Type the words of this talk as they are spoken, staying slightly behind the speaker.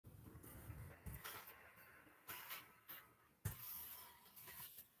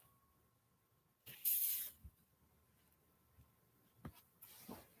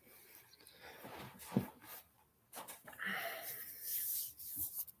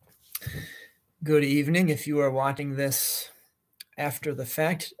Good evening. If you are watching this after the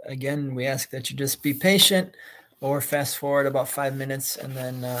fact, again, we ask that you just be patient or fast forward about 5 minutes and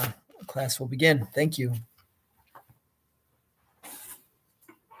then class will begin. Thank you.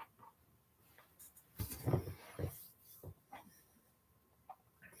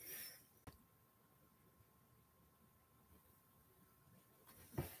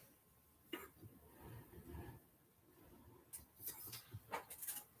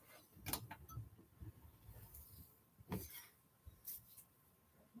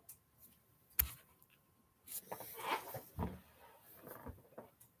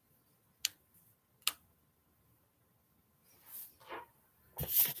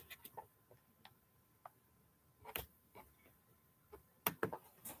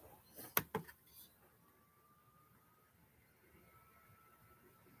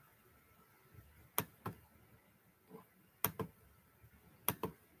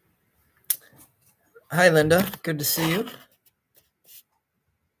 Hi, Linda. Good to see you.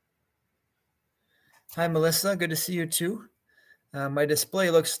 Hi, Melissa. Good to see you too. My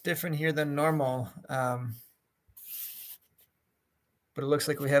display looks different here than normal, but it looks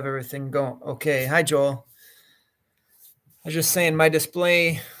like we have everything going. Okay. Hi, Joel. I was just saying my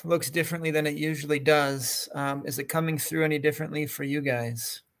display looks differently than it usually does. Is it coming through any differently for you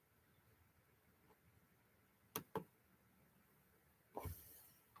guys?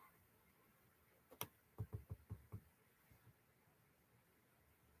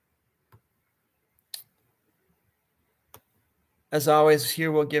 As always,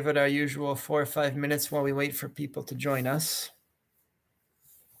 here we'll give it our usual 4 or 5 minutes while we wait for people to join us.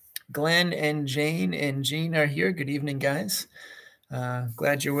 Glenn and Jane and Jean are here. Good evening, guys.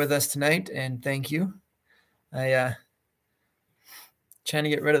 Glad you're with us tonight, and thank you. I trying to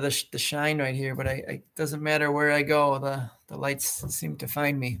get rid of the shine right here, but I doesn't matter where I go, the lights seem to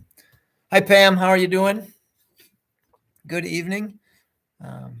find me. Hi, Pam. How are you doing? Good evening.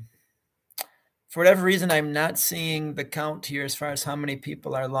 For whatever reason, I'm not seeing the count here as far as how many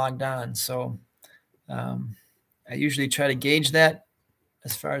people are logged on. So I usually try to gauge that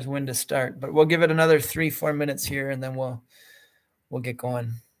as far as when to start, but we'll give it another 3-4 minutes here, and then we'll get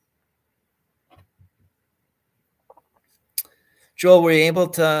going. Joel, were you able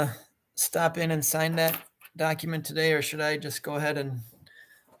to stop in and sign that document today, or should I just go ahead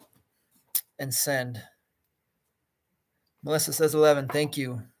and send? Melissa says 11. Thank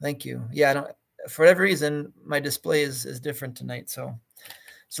you. Yeah, I don't. For whatever reason, my display is different tonight. So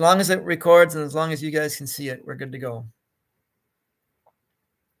as long as it records and as long as you guys can see it, we're good to go.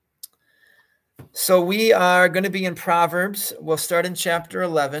 So we are going to be in Proverbs. We'll start in chapter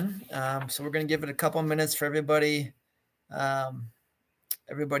 11. So we're going to give it a couple minutes for everybody to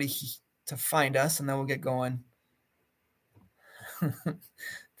find us, and then we'll get going.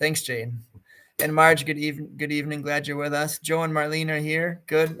 Thanks, Jane. And Marge, good evening. Glad you're with us. Joe and Marlene are here.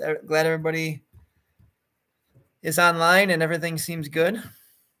 Good. Glad everybody is online and everything seems good.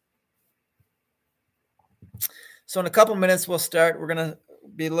 So in a couple minutes, we'll start. We're going to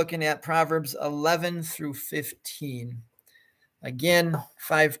be looking at Proverbs 11 through 15. Again,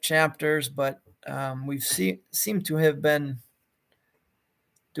 5 chapters, but we've seem to have been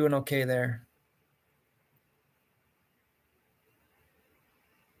doing okay there.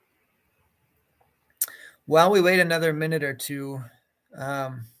 While we wait another minute or two,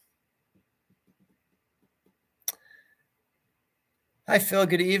 hi, Phil.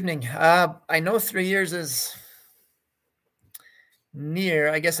 Good evening. I know 3 years is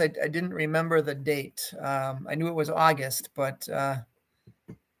near. I guess I didn't remember the date. I knew it was August, but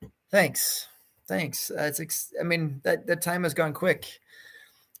thanks. That time has gone quick.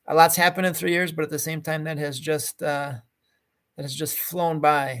 A lot's happened in 3 years, but at the same time, that has just flown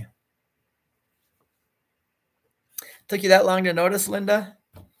by. Took you that long to notice, Linda?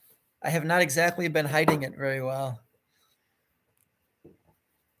 I have not exactly been hiding it very well.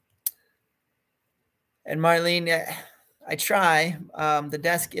 And Marlene, I try. The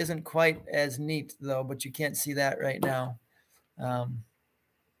desk isn't quite as neat, though, but you can't see that right now. It's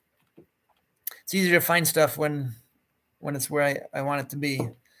easier to find stuff when it's where I want it to be.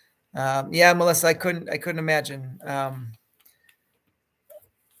 Yeah, Melissa, I couldn't imagine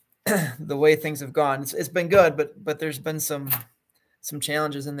the way things have gone. It's been good, but there's been some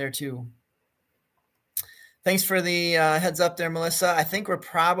challenges in there too. Thanks for the heads up there, Melissa. I think we're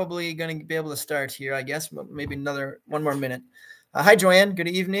probably going to be able to start here, I guess, but maybe one more minute. Hi, Joanne. Good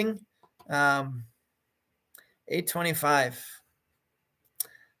evening. 8:25.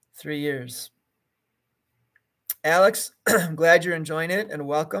 3 years. Alex, I'm glad you're enjoying it, and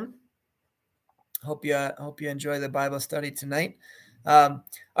welcome. Hope you enjoy the Bible study tonight. All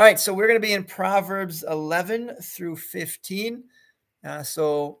right, so we're going to be in Proverbs 11 through 15.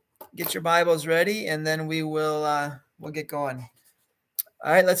 So get your Bibles ready, and then we'll get going.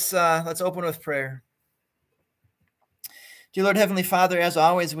 All right, let's open with prayer. Dear Lord, Heavenly Father, as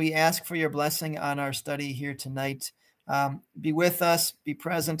always, we ask for your blessing on our study here tonight. Be with us, be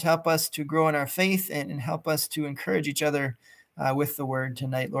present, help us to grow in our faith, and help us to encourage each other with the word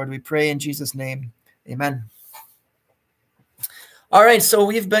tonight. Lord, we pray in Jesus' name. Amen. All right, so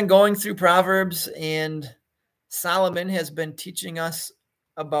we've been going through Proverbs, and Solomon has been teaching us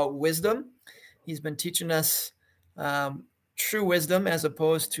about wisdom. He's been teaching us true wisdom as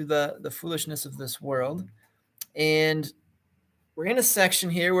opposed to the foolishness of this world. And we're in a section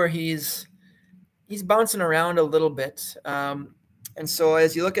here where he's bouncing around a little bit. And so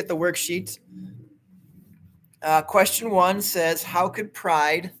as you look at the worksheet, question 1 says, how could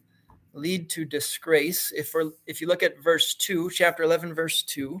pride lead to disgrace? If you look at verse 2, chapter 11, verse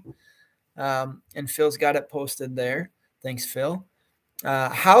 2, and Phil's got it posted there. Thanks, Phil.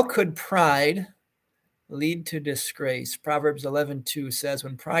 How could pride lead to disgrace? Proverbs 11:2 says,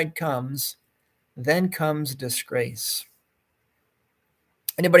 when pride comes, then comes disgrace.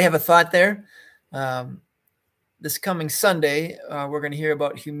 Anybody have a thought there? This coming Sunday, we're going to hear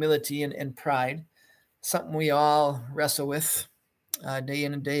about humility and pride, something we all wrestle with day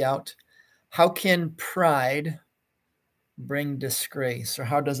in and day out. How can pride bring disgrace, or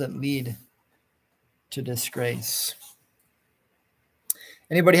how does it lead to disgrace?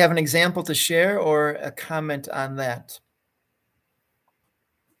 Anybody have an example to share or a comment on that?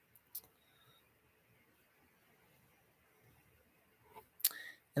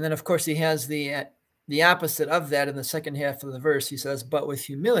 And then, of course, he has the opposite of that in the second half of the verse. He says, but with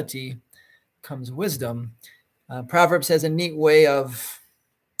humility comes wisdom. Proverbs has a neat way of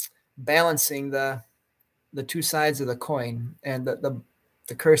balancing the two sides of the coin, and the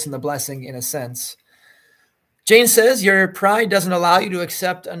curse and the blessing, in a sense. Jane says, your pride doesn't allow you to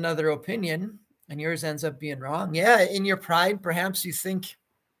accept another opinion, and yours ends up being wrong. Yeah, in your pride, perhaps you think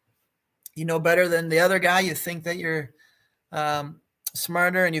you know better than the other guy. You think that you're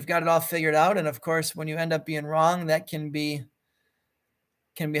smarter and you've got it all figured out. And of course, when you end up being wrong, that can be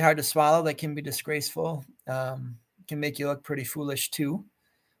hard to swallow. That can be disgraceful. Can make you look pretty foolish too.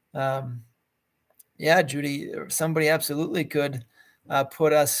 Yeah, Judy, somebody absolutely could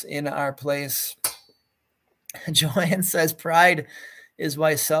put us in our place. Joanne says pride is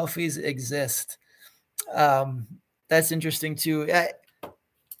why selfies exist. That's interesting too. I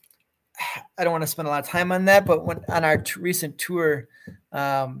don't want to spend a lot of time on that, but on our recent tour,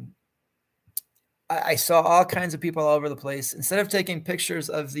 I saw all kinds of people all over the place. Instead of taking pictures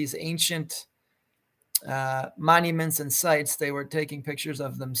of these ancient monuments and sites, they were taking pictures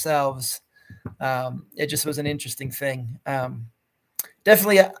of themselves. It just was an interesting thing.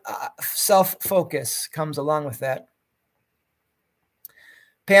 Definitely self-focus comes along with that.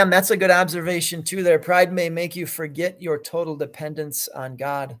 Pam, that's a good observation too there. Pride may make you forget your total dependence on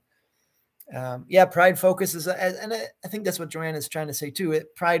God. Yeah, pride focuses, and I think that's what Joanne is trying to say too.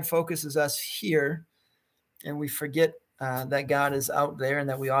 Pride focuses us here, and we forget that God is out there and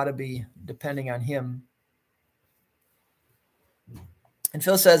that we ought to be depending on him. And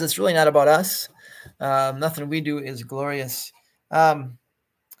Phil says it's really not about us. Nothing we do is glorious.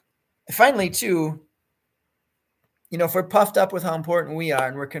 Finally, too, if we're puffed up with how important we are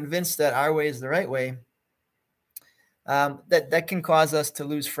and we're convinced that our way is the right way, that can cause us to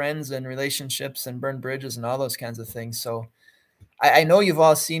lose friends and relationships and burn bridges and all those kinds of things. So I know you've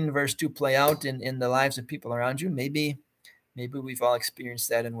all seen verse 2 play out in the lives of people around you. Maybe we've all experienced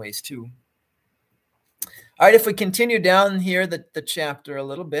that in ways too. All right, if we continue down here the chapter a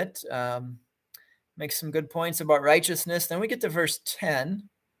little bit, make some good points about righteousness. Then we get to verse 10.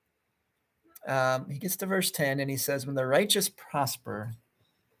 He gets to verse 10 and he says, when the righteous prosper,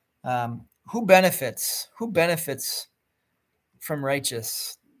 who benefits from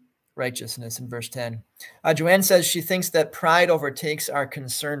righteousness in verse 10? Joanne says she thinks that pride overtakes our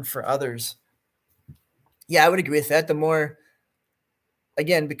concern for others. Yeah, I would agree with that. The more,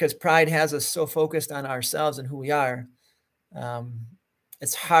 again, because pride has us so focused on ourselves and who we are,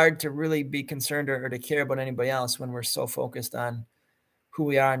 it's hard to really be concerned or to care about anybody else when we're so focused on who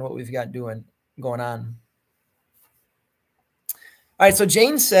we are and what we've got going on. All right, so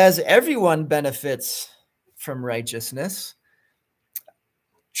James says everyone benefits from righteousness.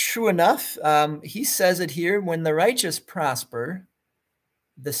 True enough, he says it here, when the righteous prosper,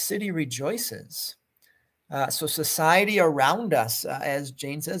 the city rejoices. So society around us, as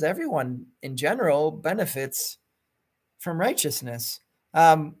Jane says, everyone in general benefits from righteousness.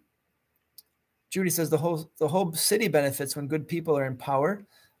 Judy says the whole city benefits when good people are in power.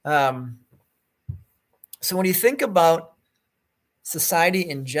 So when you think about society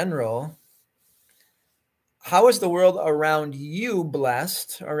in general, how is the world around you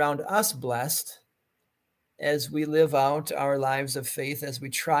blessed, around us blessed, as we live out our lives of faith, as we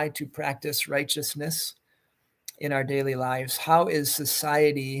try to practice righteousness in our daily lives? How is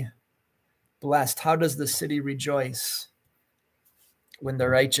society blessed? How does the city rejoice when the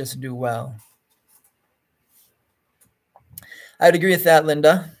righteous do well? I'd agree with that,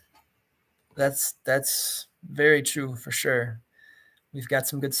 Linda. That's very true for sure. We've got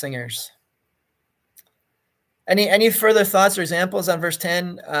some good singers. Any further thoughts or examples on verse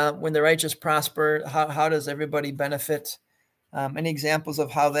 10? When the righteous prosper, how does everybody benefit? Any examples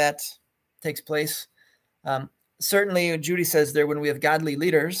of how that takes place? Certainly, Judy says there, when we have godly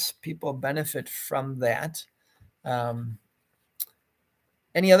leaders, people benefit from that.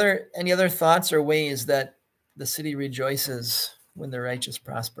 Any other thoughts or ways that the city rejoices when the righteous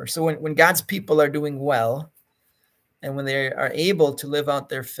prosper? So when God's people are doing well, and when they are able to live out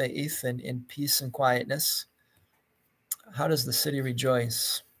their faith in peace and quietness, how does the city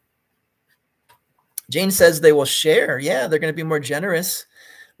rejoice? Jane says they will share. Yeah, they're going to be more generous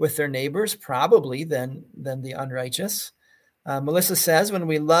with their neighbors, probably, than the unrighteous. Melissa says when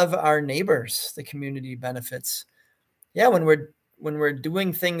we love our neighbors, the community benefits. Yeah, when we're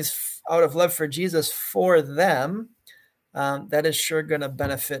doing things out of love for Jesus for them, that is sure going to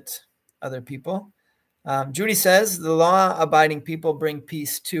benefit other people. Judy says the law-abiding people bring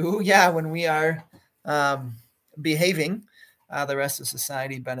peace too. Yeah, when we are behaving, the rest of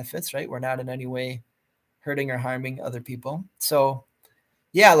society benefits, right? We're not in any way hurting or harming other people. So,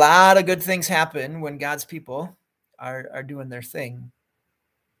 yeah, a lot of good things happen when God's people are doing their thing.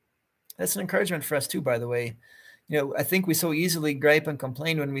 That's an encouragement for us too, by the way. I think we so easily gripe and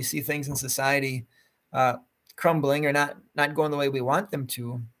complain when we see things in society crumbling or not going the way we want them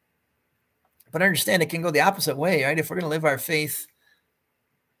to. But understand it can go the opposite way, right? If we're going to live our faith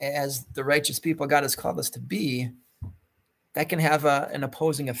as the righteous people God has called us to be, that can have an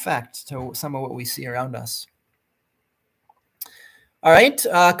opposing effect to some of what we see around us. All right,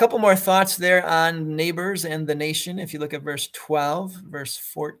 a couple more thoughts there on neighbors and the nation. If you look at verse 12, verse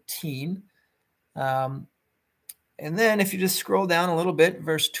 14, and then if you just scroll down a little bit,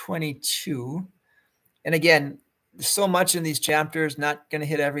 verse 22, and again, there's so much in these chapters, not going to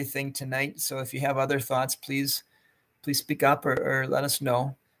hit everything tonight. So if you have other thoughts, please speak up or let us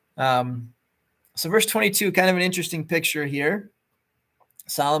know. So verse 22, kind of an interesting picture here.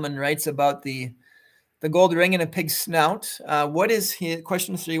 Solomon writes about the gold ring and a pig's snout.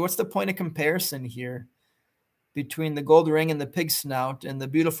 Question 3, what's the point of comparison here between the gold ring and the pig's snout and the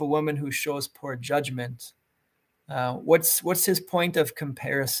beautiful woman who shows poor judgment? What's his point of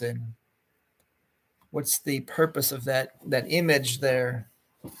comparison? What's the purpose of that image there?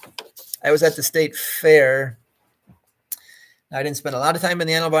 I was at the state fair. I didn't spend a lot of time in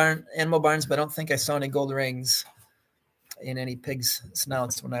the animal barns, but I don't think I saw any gold rings in any pigs'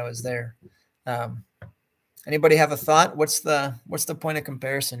 snouts when I was there. Anybody have a thought? What's the point of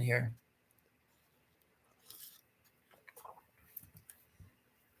comparison here?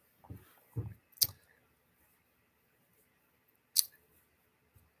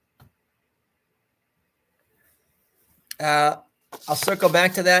 I'll circle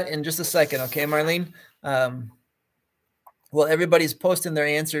back to that in just a second. Okay, Marlene? Well, everybody's posting their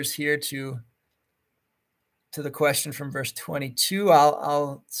answers here to the question from verse 22.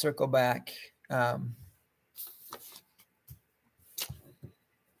 I'll circle back.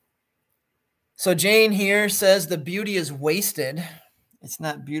 So Jane here says the beauty is wasted. It's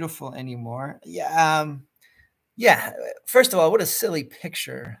not beautiful anymore. Yeah. Yeah. First of all, what a silly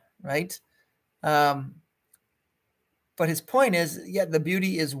picture, right? But his point is, the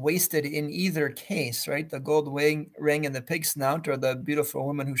beauty is wasted in either case, right? The gold ring and the pig snout, or the beautiful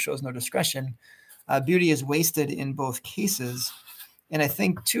woman who shows no discretion. Beauty is wasted in both cases. And I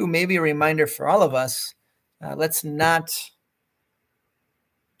think, too, maybe a reminder for all of us, let's not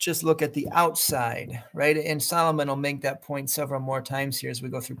just look at the outside, right? And Solomon will make that point several more times here as we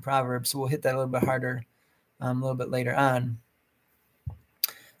go through Proverbs. So we'll hit that a little bit harder a little bit later on.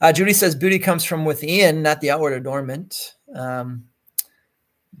 Judy says beauty comes from within, not the outward adornment.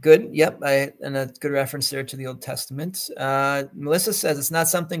 Good. Yep. And a good reference there to the Old Testament. Melissa says it's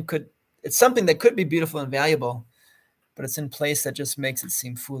something that could be beautiful and valuable, but it's in place that just makes it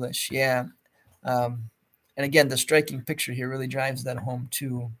seem foolish. Yeah. And again, the striking picture here really drives that home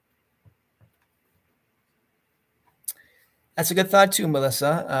too. That's a good thought too,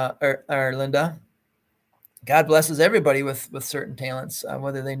 Melissa, or Linda. God blesses everybody with certain talents,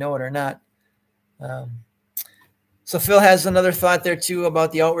 whether they know it or not. So Phil has another thought there too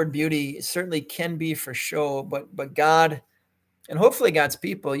about the outward beauty. It certainly can be for show, but God, and hopefully God's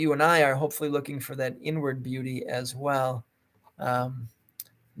people, you and I are hopefully looking for that inward beauty as well.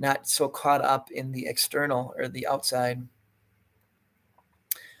 Not so caught up in the external or the outside.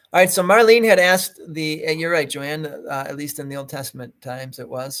 All right, so Marlene had asked you're right, Joanne, at least in the Old Testament times it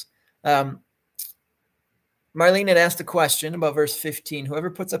was. Marlene had asked a question about verse 15. Whoever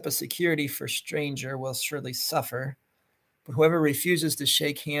puts up a security for stranger will surely suffer, but whoever refuses to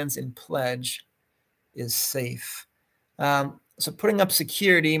shake hands in pledge is safe. So putting up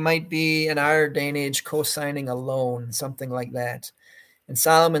security might be, in our day and age, co-signing a loan, something like that. And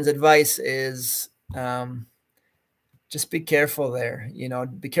Solomon's advice is just be careful there.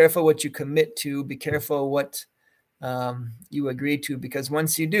 Be careful what you commit to. Be careful what you agree to, because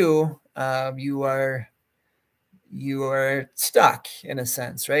once you do, you are stuck in a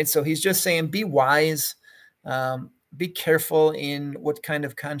sense, right? So he's just saying, be wise, be careful in what kind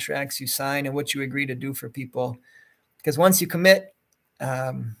of contracts you sign and what you agree to do for people, because once you commit,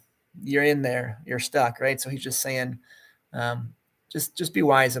 you're in there, you're stuck, right? So he's just saying, just be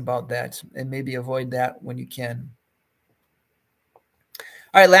wise about that and maybe avoid that when you can.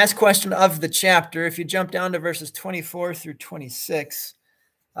 All right, last question of the chapter. If you jump down to verses 24 through 26,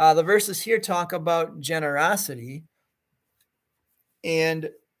 the verses here talk about generosity. And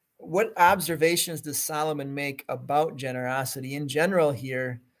what observations does Solomon make about generosity in general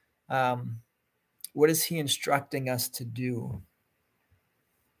here? What is he instructing us to do?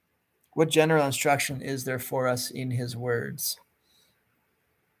 What general instruction is there for us in his words?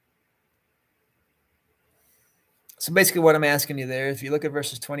 So basically what I'm asking you there, if you look at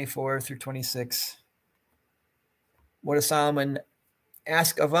verses 24 through 26, what does Solomon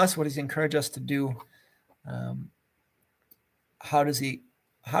ask of us? What does he encourage us to do? How does he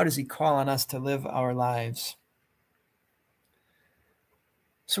call on us to live our lives?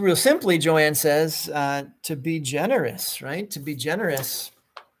 So real simply, Joanne says, to be generous, right? To be generous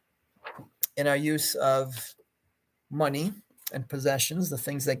in our use of money and possessions, the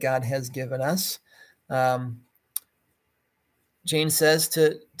things that God has given us. Jane says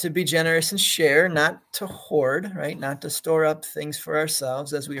to be generous and share, not to hoard, right? Not to store up things for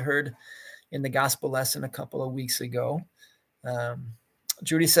ourselves, as we heard in the gospel lesson a couple of weeks ago.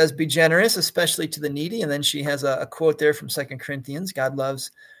 Judy says, be generous, especially to the needy. And then she has a quote there from 2 Corinthians, God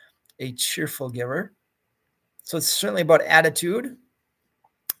loves a cheerful giver. So it's certainly about attitude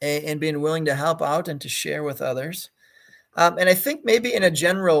and being willing to help out and to share with others. And I think maybe in a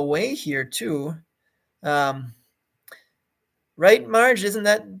general way here too, right, Marge, isn't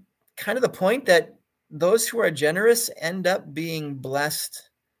that kind of the point, that those who are generous end up being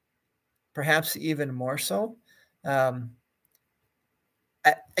blessed, perhaps even more so?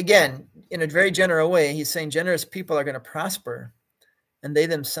 Again, in a very general way, he's saying generous people are going to prosper and they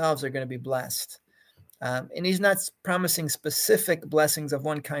themselves are going to be blessed. And he's not promising specific blessings of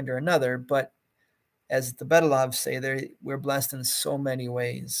one kind or another, but as the Betelovs say, we're blessed in so many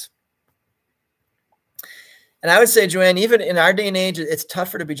ways. And I would say, Joanne, even in our day and age, it's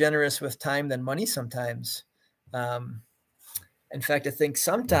tougher to be generous with time than money sometimes. In fact, I think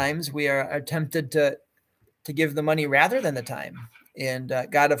sometimes we are tempted to give the money rather than the time. And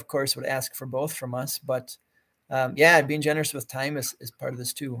God, of course, would ask for both from us. But being generous with time is part of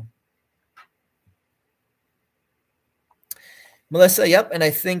this too. Melissa, yep. And I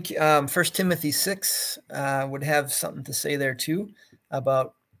think 1 Timothy 6 would have something to say there too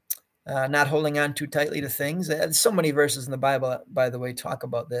about not holding on too tightly to things. So many verses in the Bible, by the way, talk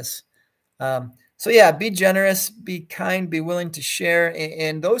about this. Be generous, be kind, be willing to share.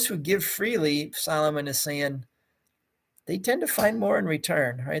 And those who give freely, Solomon is saying, they tend to find more in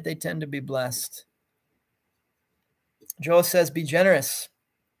return, right? They tend to be blessed. Joel says, be generous.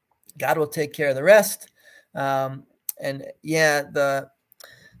 God will take care of the rest. So in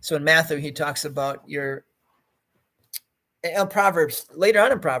Matthew, he talks about Proverbs, later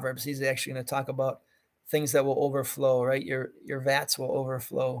on in Proverbs, he's actually going to talk about things that will overflow, right? Your vats will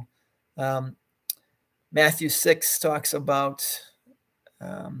overflow. Matthew 6 talks about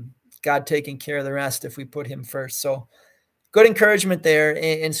God taking care of the rest if we put him first. So good encouragement there.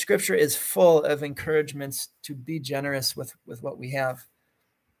 And Scripture is full of encouragements to be generous with what we have.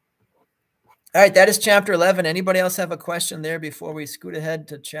 All right, that is chapter 11. Anybody else have a question there before we scoot ahead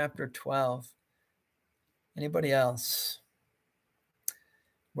to chapter 12? Anybody else?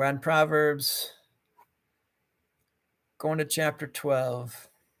 We're on Proverbs, going to chapter 12.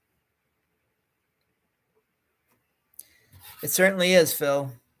 It certainly is, Phil.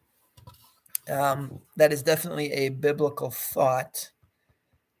 That is definitely a biblical thought.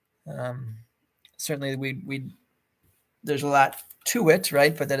 certainly there's a lot to it,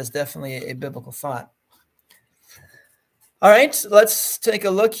 right? But that is definitely a biblical thought. All right, let's take a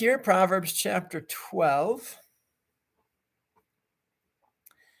look here. Proverbs chapter 12.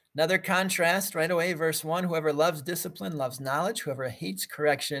 Another contrast right away, verse 1. Whoever loves discipline loves knowledge. Whoever hates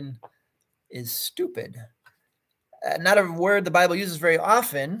correction is stupid. Not a word the Bible uses very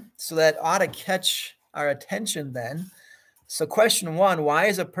often, so that ought to catch our attention then. So question 1, why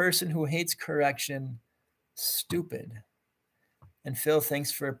is a person who hates correction stupid? And Phil,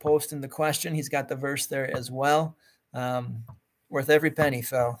 thanks for posting the question. He's got the verse there as well. Worth every penny,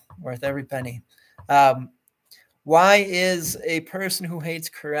 Phil. Worth every penny. Why is a person who hates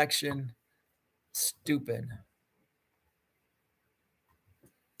correction stupid?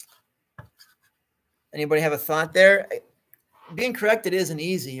 Anybody have a thought there? Being corrected isn't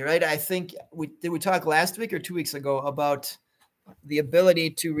easy, right? I think did we talk last week or 2 weeks ago about the ability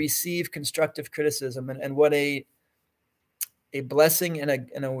to receive constructive criticism and what a blessing and a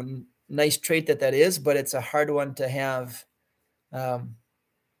nice trait that is, but it's a hard one to have.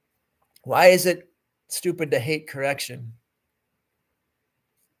 Why is it stupid to hate correction?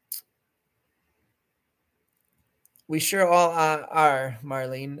 We sure all are,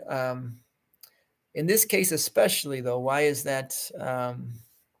 Marlene. In this case, especially though, why is that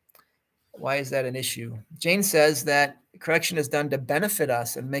an issue? Jane says that correction is done to benefit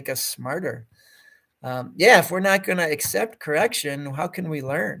us and make us smarter. If we're not going to accept correction, how can we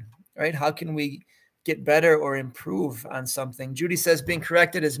learn, right? How can we get better or improve on something? Judy says being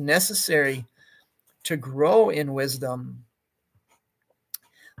corrected is necessary to grow in wisdom.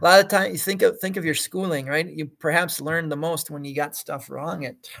 A lot of times, you think of your schooling, right? You perhaps learned the most when you got stuff wrong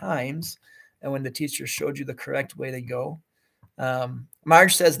at times, and when the teacher showed you the correct way to go.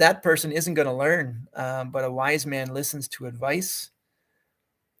 Marge says that person isn't going to learn, but a wise man listens to advice.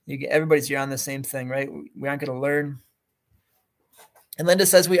 Everybody's here on the same thing, right? We aren't going to learn. And Linda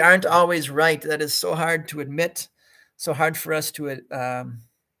says we aren't always right. That is so hard to admit, so hard for us to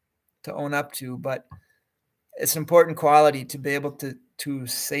own up to, but it's an important quality to be able to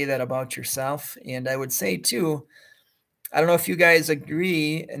say that about yourself. And I would say too, I don't know if you guys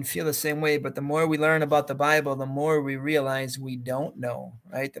agree and feel the same way, but the more we learn about the Bible, the more we realize we don't know,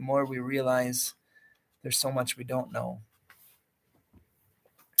 right? The more we realize there's so much we don't know.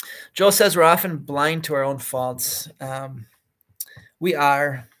 Joel says we're often blind to our own faults. We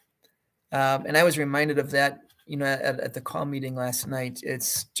are. And I was reminded of that, at the call meeting last night.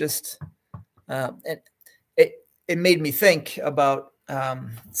 It's just, it made me think about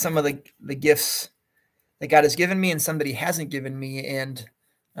some of the gifts that God has given me and some that he hasn't given me. And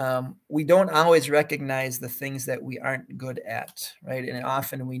we don't always recognize the things that we aren't good at, right? And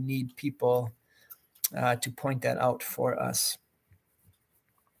often we need people to point that out for us.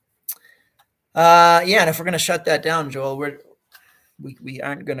 And if we're going to shut that down, Joel, we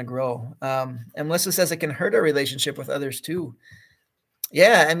aren't going to grow. And Melissa says it can hurt our relationship with others too.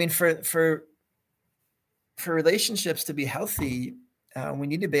 Yeah, I mean, for relationships to be healthy, we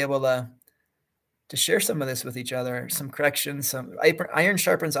need to be able to share some of this with each other, some corrections, some iron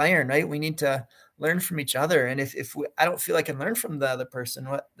sharpens iron, right? We need to learn from each other. And if I don't feel I can learn from the other person,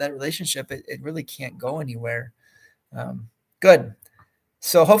 that relationship, it really can't go anywhere. Good.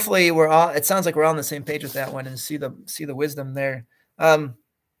 So hopefully it sounds like we're all on the same page with that one and see the wisdom there. So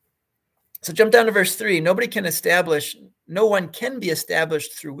jump down to verse 3. No one can be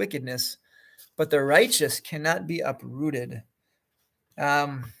established through wickedness, but the righteous cannot be uprooted.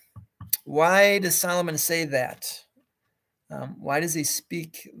 Why does Solomon say that? Why does he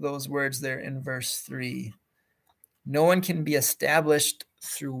speak those words there in verse 3? No one can be established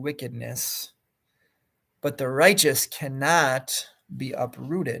through wickedness, but the righteous cannot be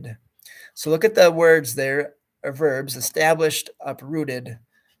uprooted. So look at the words there, or verbs: established, uprooted.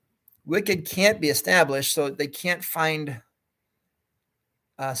 Wicked can't be established, so they can't find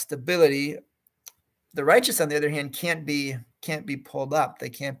stability. The righteous, on the other hand, can't be pulled up. They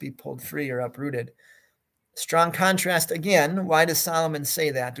can't be pulled free or uprooted. Strong contrast again. Why does Solomon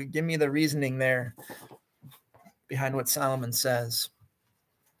say that? Give me the reasoning there behind what Solomon says.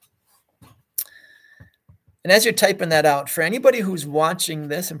 And as you're typing that out, for anybody who's watching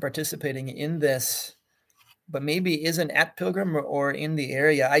this and participating in this, but maybe isn't at Pilgrim or in the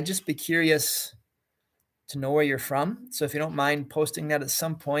area, I'd just be curious to know where you're from. So if you don't mind posting that at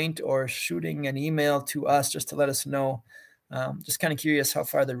some point or shooting an email to us just to let us know. Just kind of curious how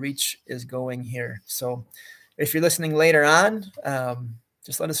far the reach is going here. So if you're listening later on,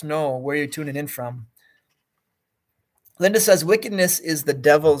 just let us know where you're tuning in from. Linda says wickedness is the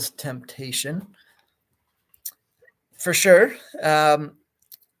devil's temptation. For sure.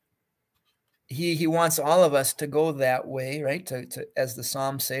 he wants all of us to go that way, right? To as the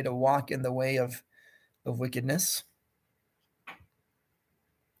Psalms say, to walk in the way of wickedness.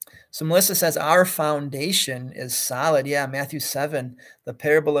 So Melissa says our foundation is solid. Yeah, Matthew 7, the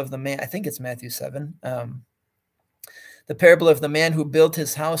parable of the man. I think it's Matthew 7. The parable of the man who built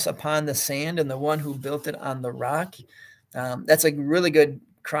his house upon the sand and the one who built it on the rock. That's a really good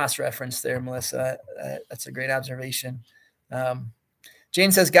cross-reference there, Melissa. That's a great observation.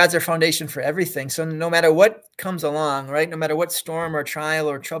 Jane says God's our foundation for everything. So no matter what comes along, right? No matter what storm or trial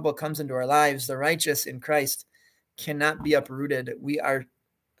or trouble comes into our lives, the righteous in Christ cannot be uprooted. We are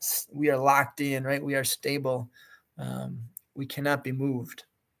locked in, right? We are stable. We cannot be moved.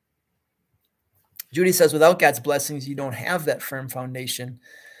 Judy says, without God's blessings, you don't have that firm foundation.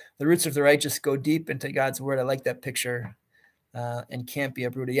 The roots of the righteous go deep into God's word. I like that picture, and can't be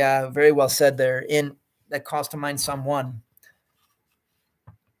uprooted. Yeah, very well said there. That calls to mind Psalm 1.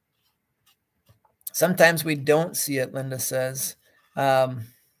 Sometimes we don't see it, Linda says. The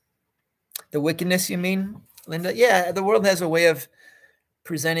wickedness, you mean, Linda? Yeah, the world has a way of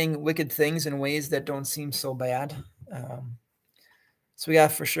presenting wicked things in ways that don't seem so bad. So we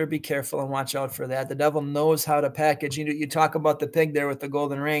got to for sure be careful and watch out for that. The devil knows how to package. You talk about the pig there with the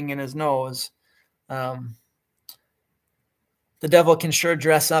golden ring in his nose. The devil can sure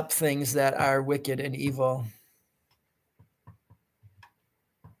dress up things that are wicked and evil.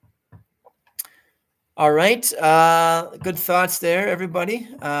 All right. Good thoughts there, everybody.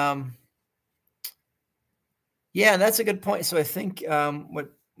 Yeah, that's a good point. So I think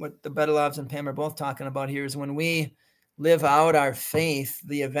what the Bedelovs and Pam are both talking about here is when we live out our faith,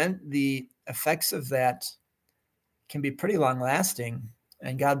 the effects of that can be pretty long lasting,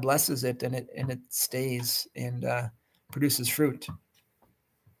 and God blesses it, and it stays and produces fruit.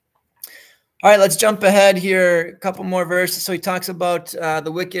 All right, let's jump ahead here. A couple more verses. So he talks about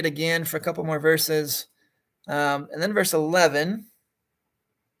the wicked again for a couple more verses. And then verse 11.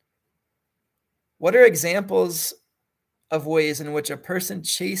 What are examples of ways in which a person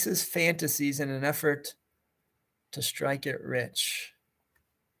chases fantasies in an effort to strike it rich?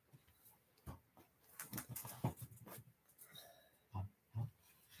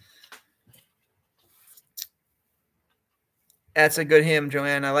 That's a good hymn,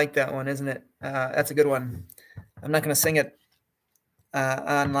 Joanne. I like that one, isn't it? That's a good one. I'm not going to sing it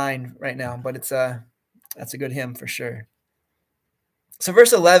online right now, but that's a good hymn for sure. So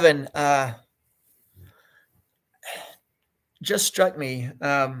verse 11 just struck me.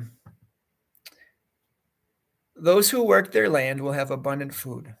 Those who work their land will have abundant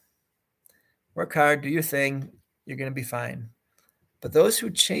food. Work hard, do your thing, you're going to be fine. But those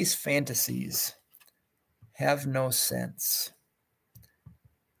who chase fantasies have no sense.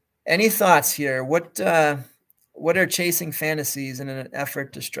 Any thoughts here? What are chasing fantasies in an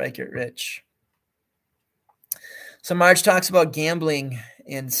effort to strike it rich? So Marge talks about gambling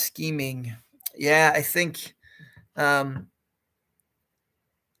and scheming. Yeah, I think, what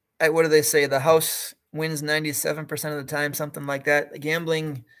do they say? The house wins 97% of the time, something like that.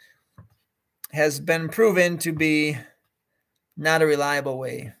 Gambling has been proven to be not a reliable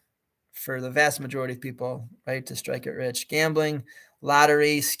way for the vast majority of people, right, to strike it rich. Gambling,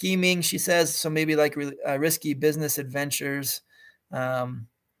 lottery, scheming, she says, so maybe like risky business adventures,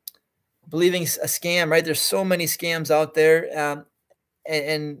 believing a scam, right? There's so many scams out there,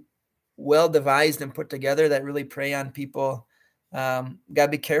 and well devised and put together that really prey on people. Got to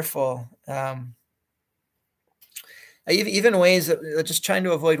be careful. Even ways that just trying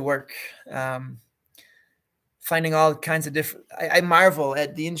to avoid work, finding all kinds of different. I marvel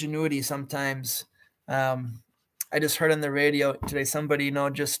at the ingenuity sometimes. I just heard on the radio today somebody,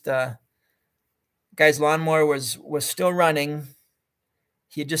 just guy's lawnmower was still running.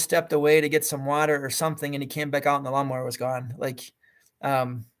 He had just stepped away to get some water or something, and he came back out and the lawnmower was gone. Like,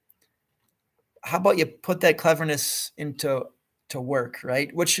 how about you put that cleverness into work,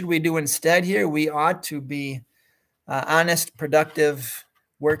 right? What should we do instead here? We ought to be honest, productive,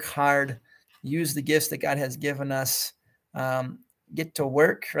 work hard, use the gifts that God has given us, get to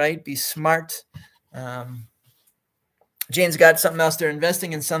work, right? Be smart. Jane's got something else. They're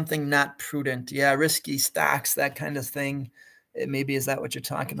investing in something not prudent. Yeah, risky stocks, that kind of thing. Maybe is that what you're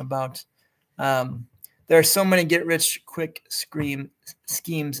talking about? There are so many get-rich-quick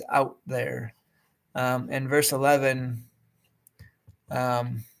schemes out there. And verse 11,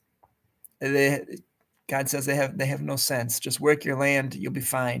 God says they have no sense. Just work your land, you'll be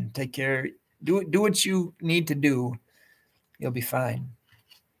fine. Take care. Do what you need to do. You'll be fine.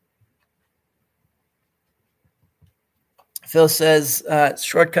 Phil says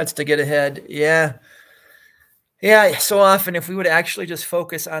shortcuts to get ahead. Yeah. Yeah, so often if we would actually just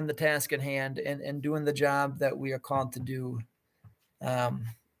focus on the task at hand and doing the job that we are called to do, um,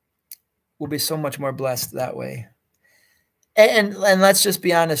 we'll be so much more blessed that way. And let's just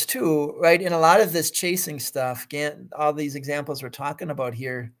be honest too, right? In a lot of this chasing stuff, all these examples we're talking about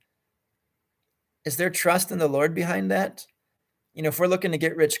here, is there trust in the Lord behind that? If we're looking to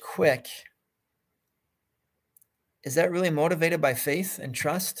get rich quick, is that really motivated by faith and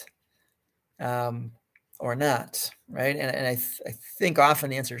trust, um, or not? Right? And I think often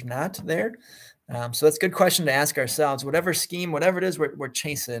the answer is not there. So that's a good question to ask ourselves. Whatever scheme, whatever it is we're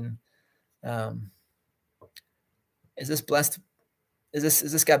chasing, um, is this blessed? Is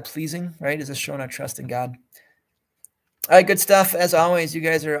this God pleasing? Right? Is this showing our trust in God? All right, good stuff. As always, you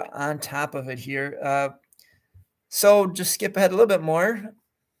guys are on top of it here. So just skip ahead a little bit more.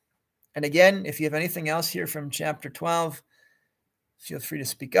 And again, if you have anything else here from chapter 12, feel free to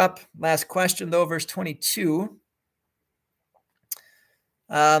speak up. Last question, though, verse 22.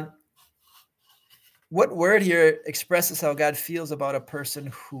 What word here expresses how God feels about a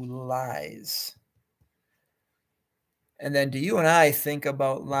person who lies? And then do you and I think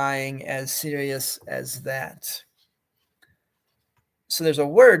about lying as serious as that? So there's a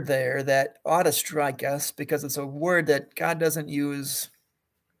word there that ought to strike us because it's a word that God doesn't use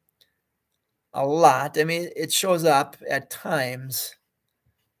a lot. I mean, it shows up at times,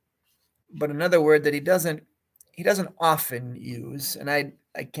 but another word that he doesn't often use, and I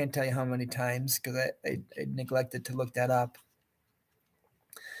can't tell you how many times because I neglected to look that up.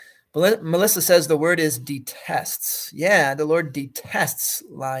 Melissa says the word is detests. Yeah, the Lord detests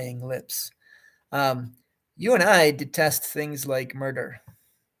lying lips. You and I detest things like murder,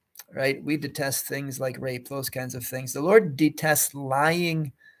 right? We detest things like rape, those kinds of things. The Lord detests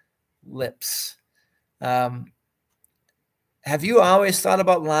lying lips. Have you always thought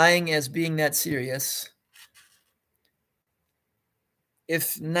about lying as being that serious?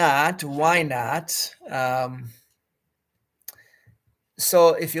 If not, why not? So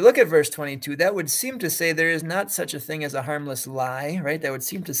if you look at verse 22, that would seem to say there is not such a thing as a harmless lie, right? That would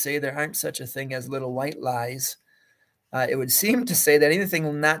seem to say there aren't such a thing as little white lies. It would seem to say that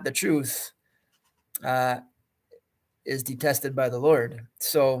anything not the truth is detested by the Lord.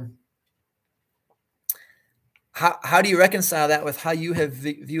 So how do you reconcile that with how you have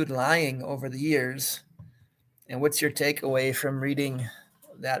viewed lying over the years? And what's your takeaway from reading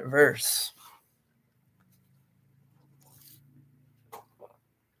that verse?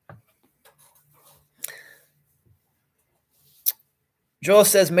 Joel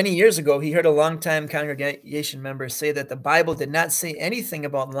says many years ago he heard a longtime congregation member say that the Bible did not say anything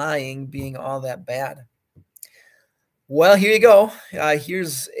about lying being all that bad. Well, here you go.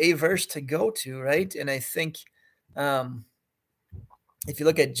 Here's a verse to go to, right? And I think if you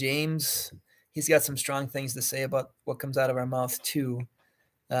look at James, he's got some strong things to say about what comes out of our mouth too.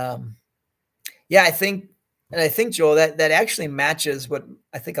 Yeah, I think Joel, that actually matches what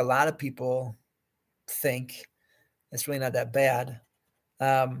I think a lot of people think. It's really not that bad.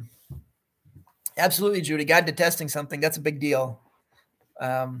 Absolutely, Judy. God detesting something, that's a big deal.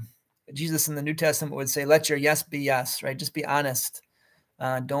 Jesus in the New Testament would say, let your yes be yes, right? Just be honest.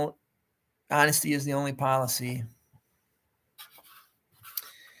 Honesty is the only policy.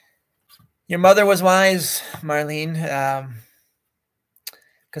 Your mother was wise, Marlene,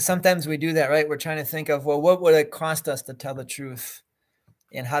 because sometimes we do that, right? We're trying to think of, well, what would it cost us to tell the truth?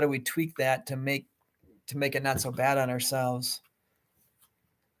 And how do we tweak that to make it not so bad on ourselves?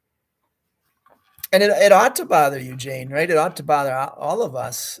 And it ought to bother you, Jane, right? It ought to bother all of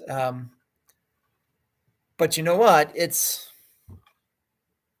us. But you know what?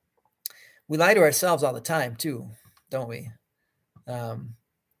 We lie to ourselves all the time too, don't we? And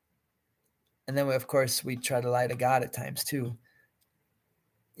then of course we try to lie to God at times too.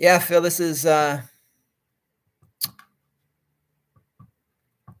 Yeah, Phil, this is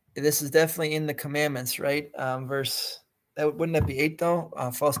definitely in the commandments, right? Verse wouldn't that be 8 though?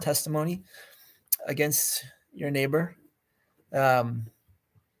 False testimony against your neighbor. It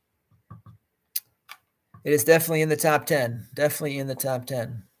is definitely in the top 10. Definitely in the top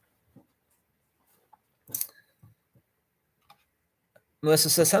 10. Melissa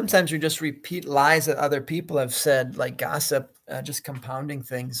says sometimes we just repeat lies that other people have said, like gossip, just compounding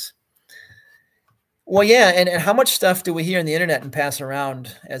things. Well, yeah, and how much stuff do we hear on the internet and pass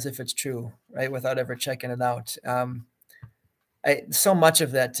around as if it's true, right, without ever checking it out? So much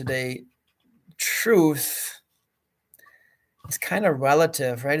of that today, truth is kind of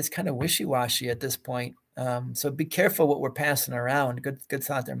relative, right? It's kind of wishy-washy at this point. So be careful what we're passing around. Good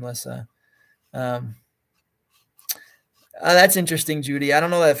thought there, Melissa. That's interesting, Judy. I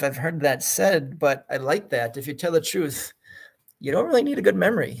don't know if I've heard that said, but I like that. If you tell the truth, you don't really need a good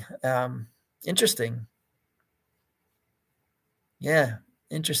memory. Interesting. Yeah,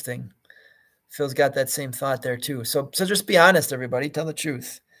 interesting. Phil's got that same thought there too. So just be honest, everybody. Tell the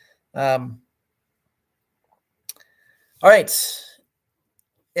truth. Um, all right.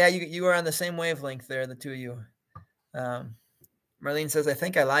 Yeah, you are on the same wavelength there, the two of you. Um, Marlene says, I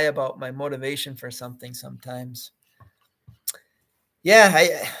think I lie about my motivation for something sometimes.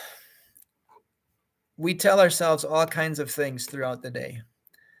 Yeah, we tell ourselves all kinds of things throughout the day.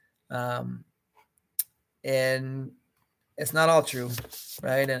 And it's not all true,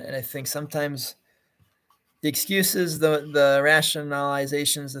 right? And I think sometimes the excuses, the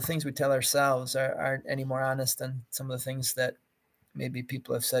rationalizations, the things we tell ourselves aren't any more honest than some of the things that maybe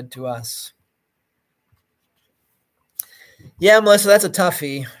people have said to us. Yeah, Melissa, that's a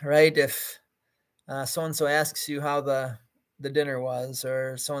toughie, right? If so-and-so asks you how the dinner was,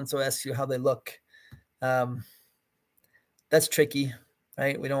 or so-and-so asks you how they look, that's tricky,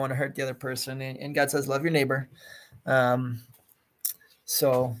 right? We don't want to hurt the other person. And God says, love your neighbor.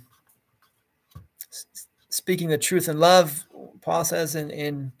 So speaking the truth in love, Paul says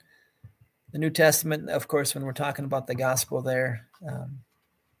in the New Testament, of course, when we're talking about the gospel there,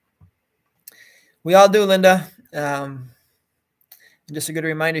 we all do, Linda. Just a good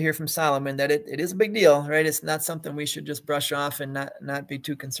reminder here from Solomon that it is a big deal, right? It's not something we should just brush off and not be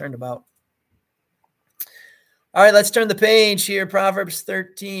too concerned about. All right, let's turn the page here. Proverbs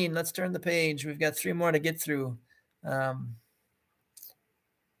 13. Let's turn the page. We've got 3 more to get through.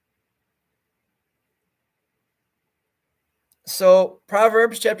 So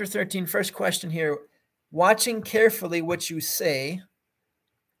Proverbs chapter 13, first question here. Watching carefully what you say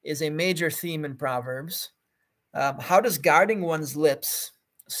is a major theme in Proverbs. How does guarding one's lips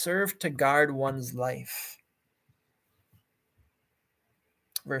serve to guard one's life?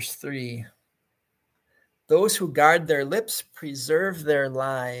 Verse 3. Those who guard their lips preserve their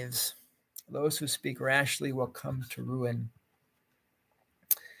lives. Those who speak rashly will come to ruin.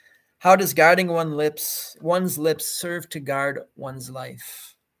 How does guarding one's lips serve to guard one's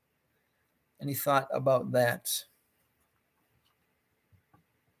life? Any thought about that?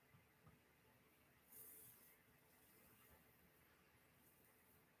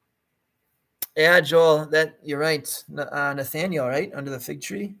 Yeah, Joel, that you're right. Nathaniel, right? Under the fig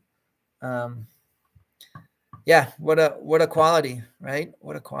tree. Yeah, what a quality, right?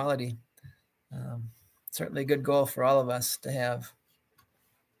 What a quality. Certainly a good goal for all of us to have.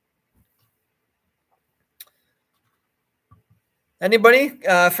 Anybody?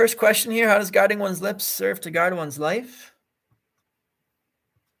 First question here. How does guarding one's lips serve to guard one's life?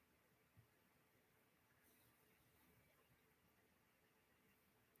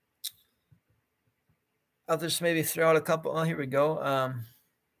 I'll just maybe throw out a couple. Oh, here we go.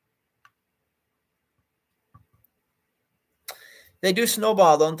 They do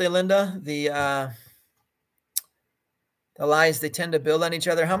snowball, don't they, Linda? The lies, they tend to build on each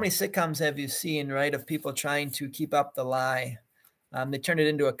other. How many sitcoms have you seen, right, of people trying to keep up the lie? They turn it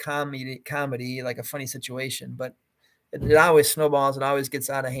into a comedy, like a funny situation, but it always snowballs. It always gets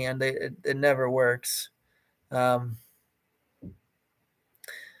out of hand. It never works.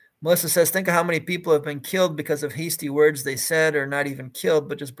 Melissa says, think of how many people have been killed because of hasty words they said, or not even killed,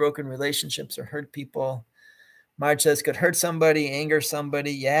 but just broken relationships or hurt people. Marge says, could hurt somebody, anger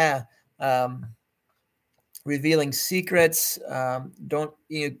somebody. Yeah. Revealing secrets. Don't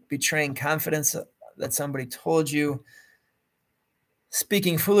betraying confidence that somebody told you.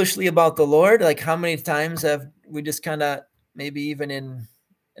 Speaking foolishly about the Lord. Like how many times have we just kind of, maybe even in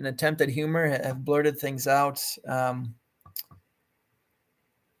an attempt at humor, have blurted things out?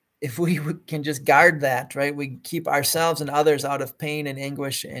 If we can just guard that, right, we keep ourselves and others out of pain and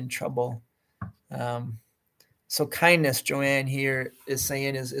anguish and trouble. So kindness, Joanne here is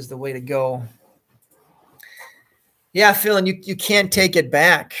saying, is the way to go. Yeah, Phil, and you can't take it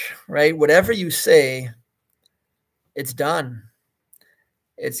back, right? Whatever you say, it's done.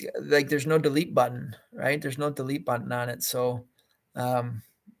 It's like there's no delete button, right? There's no delete button on it. So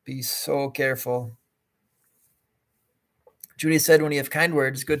be so careful. Judy said, when you have kind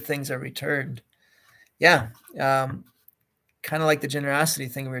words, good things are returned. Yeah. Kind of like the generosity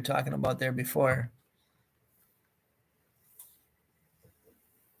thing we were talking about there before.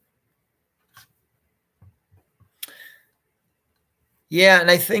 Yeah, and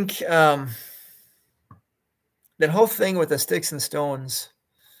I think that whole thing with the sticks and stones,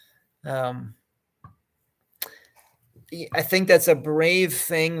 I think that's a brave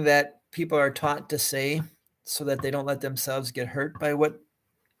thing that people are taught to say so that they don't let themselves get hurt by what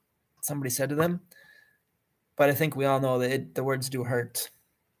somebody said to them. but I think we all know that the words do hurt.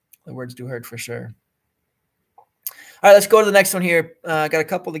 The words do hurt for sure. All right, let's go to the next one here. Got a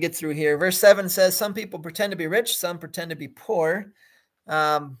couple to get through here. Verse 7 says, some people pretend to be rich, some pretend to be poor.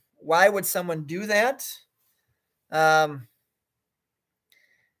 Why would someone do that?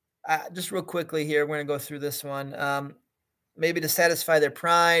 Just real quickly here, we're going to go through this one. Maybe to satisfy their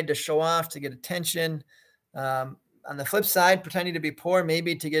pride, to show off, to get attention. On the flip side, pretending to be poor,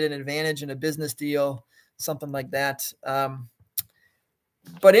 maybe to get an advantage in a business deal, something like that.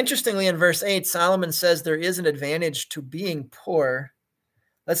 But interestingly, in verse 8, Solomon says there is an advantage to being poor.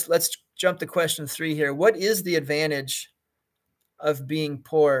 Let's jump to question 3 here. What is the advantage of being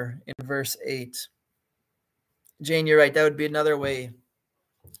poor in verse 8? Jane, you're right. That would be another way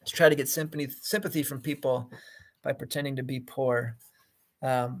to try to get sympathy from people by pretending to be poor.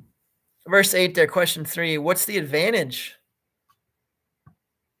 Verse 8 there, question 3, what's the advantage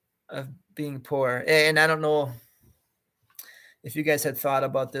of being poor? And I don't know if you guys had thought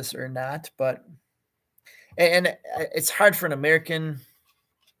about this or not, but and it's hard for an American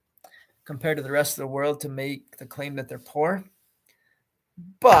compared to the rest of the world to make the claim that they're poor.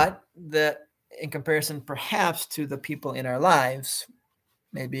 But in comparison perhaps to the people in our lives,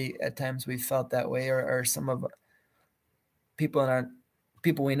 maybe at times we've felt that way, or some of people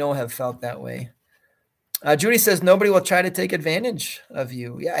we know have felt that way. Judy says nobody will try to take advantage of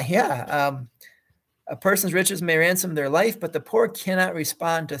you. Yeah. A person's riches may ransom their life, but the poor cannot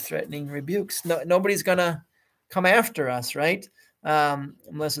respond to threatening rebukes. Nobody's going to come after us, right?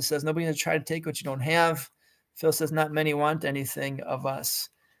 Melissa says nobody's going to try to take what you don't have. Phil says not many want anything of us.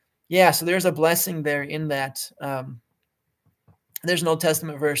 Yeah, so there's a blessing there in that. There's an Old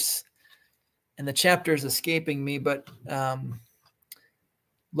Testament verse, and the chapter is escaping me, but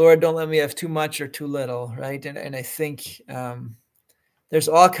Lord, don't let me have too much or too little, right? And I think there's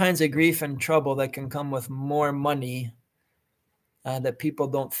all kinds of grief and trouble that can come with more money that people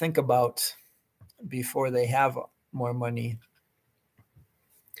don't think about before they have more money.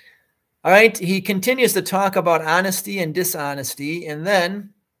 All right, he continues to talk about honesty and dishonesty, and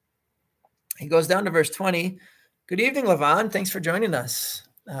then he goes down to verse 20. Good evening, Levon. Thanks for joining us.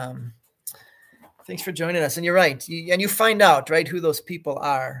 Thanks for joining us. And you're right. And you find out, right, who those people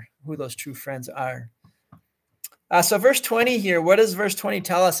are, who those true friends are. So verse 20 here, what does verse 20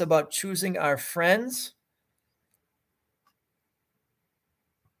 tell us about choosing our friends?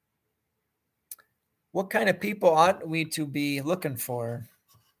 What kind of people ought we to be looking for?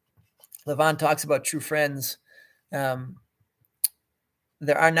 Levon talks about true friends. There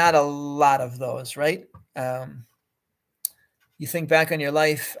are not a lot of those, right? You think back on your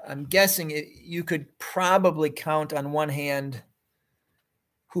life, I'm guessing you could probably count on one hand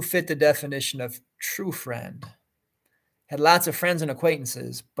who fit the definition of true friend. Had lots of friends and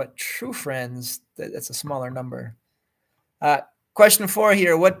acquaintances, but true friends, that's a smaller number. Question 4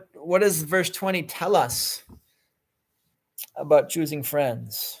 here, what does verse 20 tell us about choosing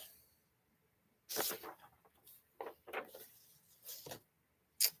friends?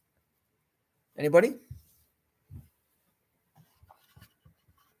 Anybody?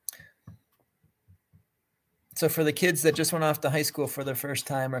 So for the kids that just went off to high school for the first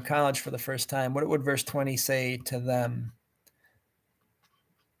time or college for the first time, what would verse 20 say to them?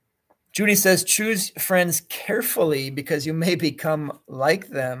 Judy says, choose friends carefully because you may become like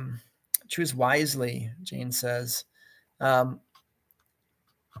them. Choose wisely, Jane says.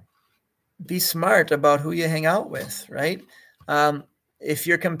 Be smart about who you hang out with, right? If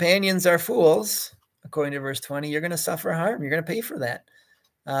your companions are fools, according to verse 20, you're going to suffer harm. You're going to pay for that.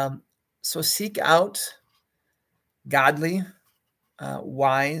 So seek out godly,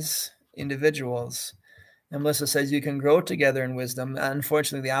 wise individuals. And Melissa says you can grow together in wisdom.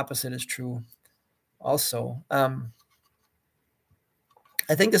 Unfortunately, the opposite is true also. I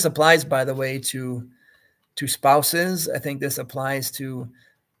think this applies, by the way, to spouses. I think this applies to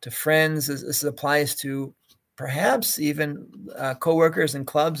friends. This applies to perhaps even coworkers and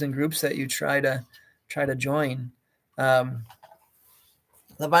clubs and groups that you try to join. Levon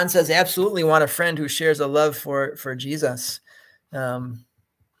says, absolutely want a friend who shares a love for Jesus.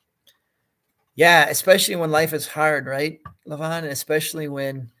 Yeah, especially when life is hard, right, Levon? Especially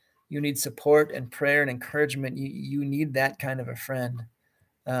when you need support and prayer and encouragement. You need that kind of a friend.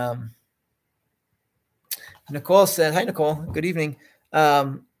 Nicole said, hi, Nicole. Good evening.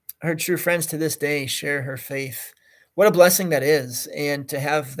 Her true friends to this day share her faith. What a blessing that is. And to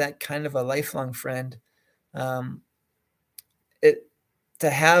have that kind of a lifelong friend, to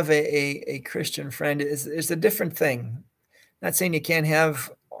have a Christian friend is a different thing. Not saying you can't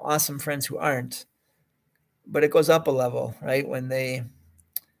have awesome friends who aren't, but it goes up a level, right? When they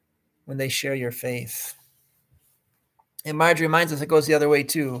share your faith. And Marge reminds us it goes the other way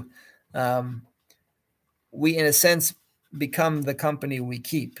too. We, in a sense, become the company we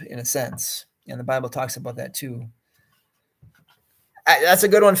keep, in a sense. And the Bible talks about that too. That's a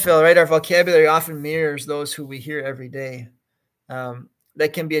good one, Phil, right? Our vocabulary often mirrors those who we hear every day.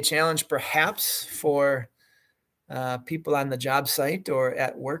 That can be a challenge, perhaps, for people on the job site or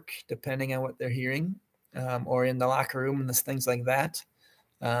at work, depending on what they're hearing, or in the locker room and things like that.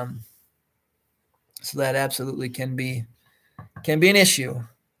 So that absolutely can be an issue.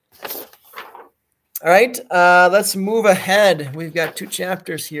 All right, let's move ahead. We've got 2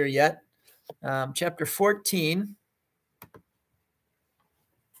 chapters here yet. Chapter 14.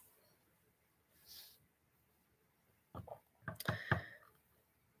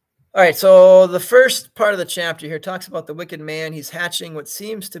 All right, so the first part of the chapter here talks about the wicked man. He's hatching what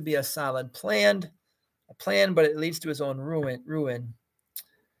seems to be a solid plan, but it leads to his own ruin.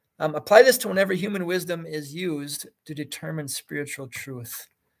 Apply this to whenever human wisdom is used to determine spiritual truth.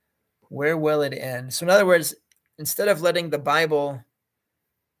 Where will it end? So in other words, instead of letting the Bible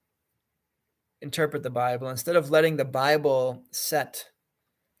interpret the Bible, instead of letting the Bible set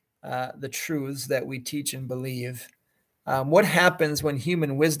the truths that we teach and believe, what happens when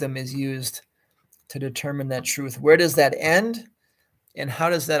human wisdom is used to determine that truth? Where does that end? And how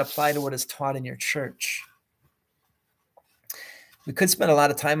does that apply to what is taught in your church? We could spend a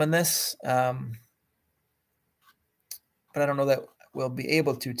lot of time on this, but I don't know that we'll be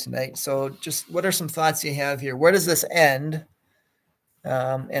able to tonight. So just what are some thoughts you have here? Where does this end?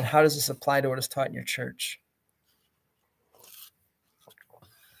 And how does this apply to what is taught in your church?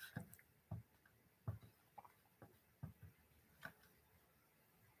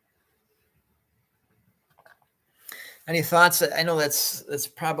 Any thoughts? I know that's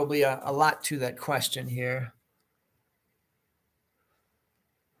probably a lot to that question here.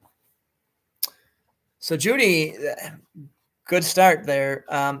 So Judy, good start there.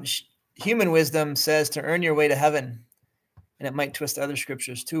 Human wisdom says to earn your way to heaven, and it might twist other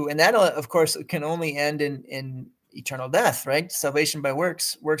scriptures too. And that, of course, can only end in eternal death, right? Salvation by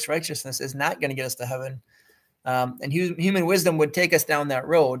works righteousness is not going to get us to heaven. And human wisdom would take us down that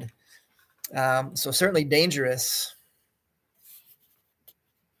road. So certainly dangerous.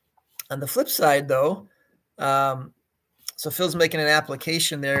 On the flip side, though, so Phil's making an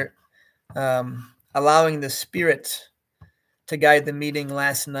application there, allowing the Spirit to guide the meeting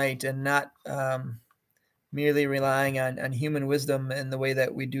last night and not merely relying on human wisdom and the way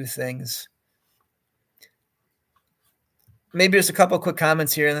that we do things. Maybe just a couple of quick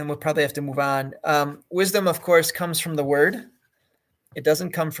comments here, and then we'll probably have to move on. Wisdom, of course, comes from the Word. It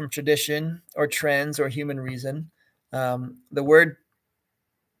doesn't come from tradition or trends or human reason. The Word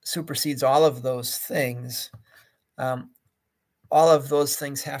supersedes all of those things. All of those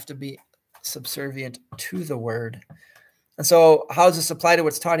things have to be subservient to the Word. And so how does this apply to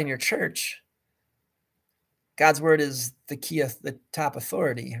what's taught in your church? God's Word is the top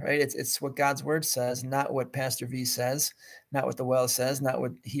authority, right? It's what God's Word says, not what Pastor V says, not what the well says, not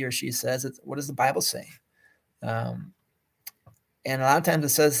what he or she says. It's what does the Bible say? And a lot of times it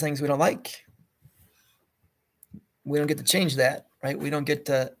says things we don't like. We don't get to change that, right? We don't get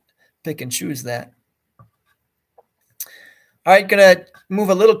to pick and choose that. All right, going to move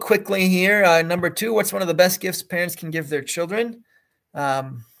a little quickly here. Number 2, what's one of the best gifts parents can give their children?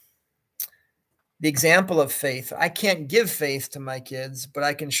 The example of faith. I can't give faith to my kids, but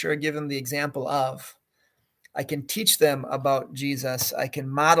I can sure give them the example of. I can teach them about Jesus. I can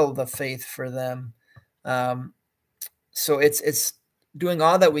model the faith for them. So it's doing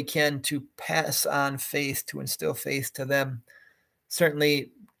all that we can to pass on faith, to instill faith to them.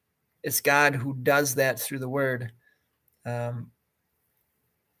 Certainly, it's God who does that through the Word. But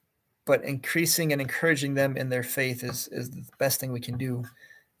increasing and encouraging them in their faith is the best thing we can do.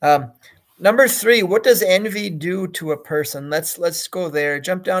 Number 3, what does envy do to a person? Let's go there.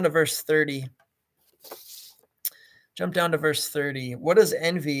 Jump down to verse 30. What does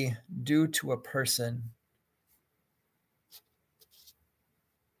envy do to a person?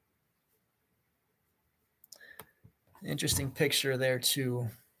 Interesting picture there too.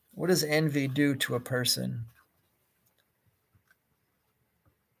 What does envy do to a person?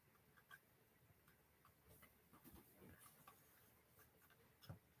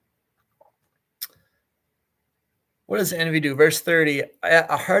 What does envy do? Verse 30,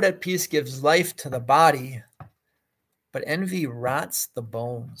 a heart at peace gives life to the body, but envy rots the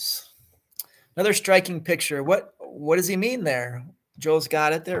bones. Another striking picture. What does he mean there? Joel's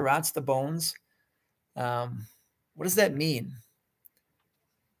got it there, rots the bones. What does that mean?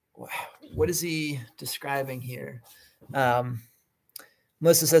 What is he describing here?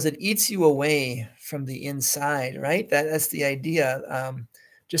 Melissa says it eats you away from the inside, right? That's the idea.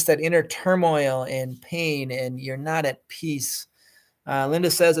 Just that inner turmoil and pain, and you're not at peace. Linda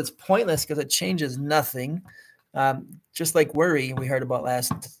says it's pointless because it changes nothing. Just like worry we heard about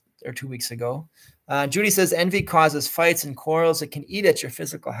last or 2 weeks ago. Judy says envy causes fights and quarrels. It can eat at your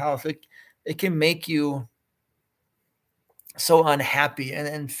physical health. It can make you so unhappy,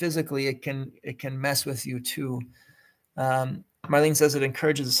 and physically it can mess with you too. Marlene says it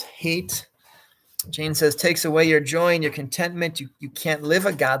encourages hate. Jane says takes away your joy and your contentment. You can't live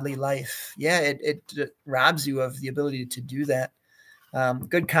a godly life. Yeah, it robs you of the ability to do that.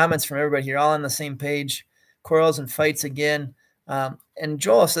 Good comments from everybody here, all on the same page. Quarrels and fights again. And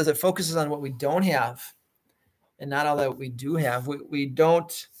Joel says it focuses on what we don't have and not all that we do have. We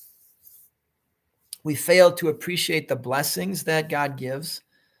fail to appreciate the blessings that God gives.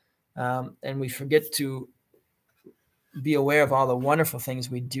 And we forget to be aware of all the wonderful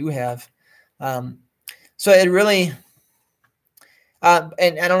things we do have. So it really, and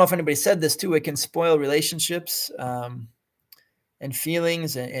I don't know if anybody said this too, it can spoil relationships and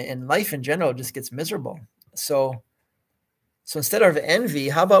feelings, and life in general just gets miserable. So instead of envy,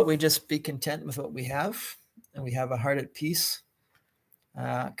 how about we just be content with what we have, and we have a heart at peace,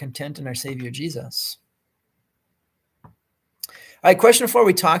 content in our Savior Jesus. All right, question 4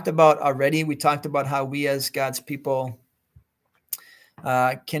 we talked about already. We talked about how we as God's people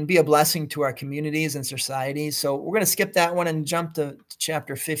can be a blessing to our communities and societies. So we're going to skip that one and jump to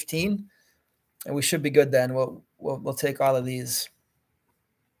chapter 15, and we should be good then. We'll take all of these.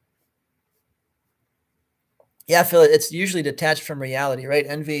 Yeah, Phil, it's usually detached from reality, right?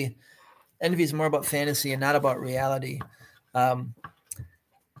 Envy is more about fantasy and not about reality. So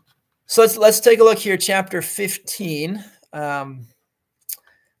let's take a look here, chapter 15.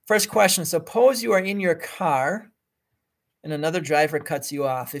 First question, suppose you are in your car and another driver cuts you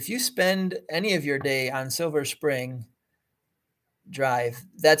off. If you spend any of your day on Silver Spring Drive,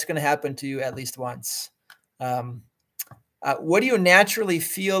 that's going to happen to you at least once. What do you naturally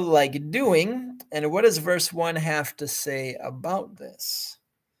feel like doing? And what does verse 1 have to say about this?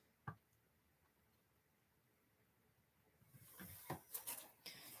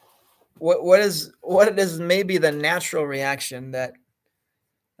 What is maybe the natural reaction that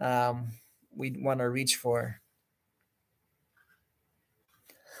we want to reach for?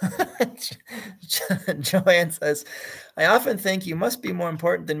 Joanne says, I often think you must be more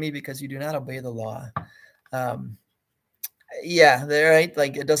important than me because you do not obey the law. Yeah, they're right.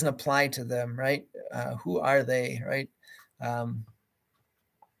 Like it doesn't apply to them, right? Who are they, right?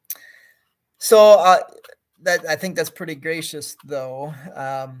 That I think that's pretty gracious, though.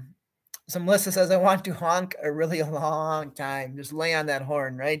 So Melissa says, I want to honk a really long time. Just lay on that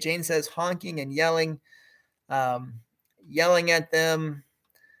horn, right? Jane says honking and yelling at them.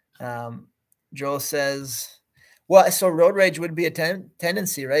 Joel says, well, so road rage would be a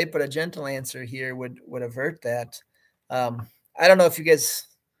tendency, right? But a gentle answer here would avert that. I don't know if you guys,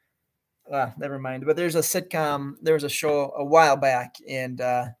 never mind. But there's a sitcom, there was a show a while back, and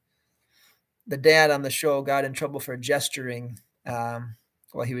the dad on the show got in trouble for gesturing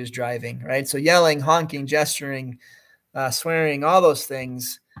while he was driving, right? So yelling, honking, gesturing, swearing, all those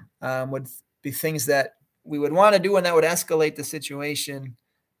things would be things that we would want to do, and that would escalate the situation.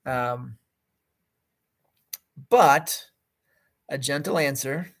 But a gentle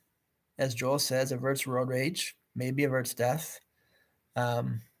answer, as Joel says, averts road rage, maybe averts death.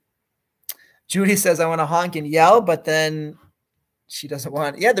 Judy says, I want to honk and yell, but then she doesn't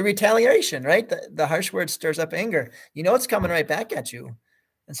want, the retaliation, right? The harsh word stirs up anger. You know it's coming right back at you.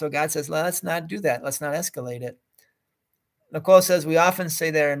 And so God says, let's not do that. Let's not escalate it. Nicole says, we often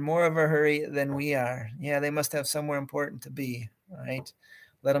say they're in more of a hurry than we are. Yeah, they must have somewhere important to be, right?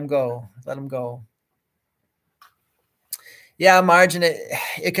 Let them go. Let them go. Yeah, margin,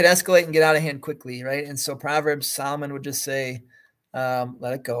 it could escalate and get out of hand quickly, right? And so Proverbs, Solomon would just say,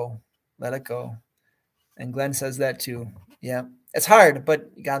 let it go. Let it go. And Glenn says that too. Yeah, it's hard,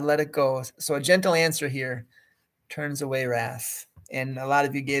 but you got to let it go. So a gentle answer here turns away wrath. And a lot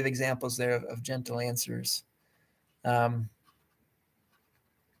of you gave examples there of gentle answers. Number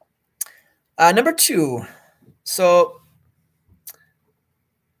 2. So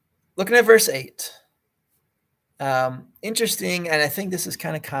looking at verse 8. Interesting, and I think this is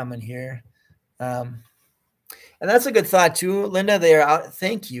kind of common here. And that's a good thought too, Linda. They are out.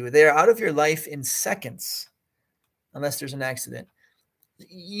 Thank you. They are out of your life in seconds, unless there's an accident.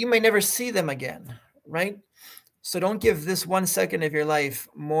 You may never see them again, right? So don't give this 1 second of your life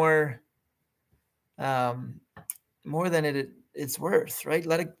more than it's worth, right?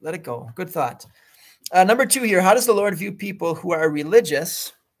 Let it go. Good thought. Number 2 here. How does the Lord view people who are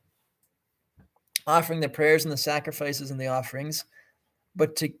religious offering the prayers and the sacrifices and the offerings,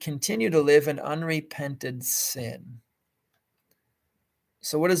 but to continue to live in unrepented sin.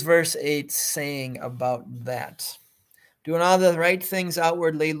 So what is verse 8 saying about that? Doing all the right things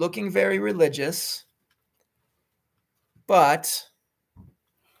outwardly, looking very religious, but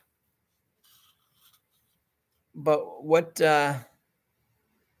what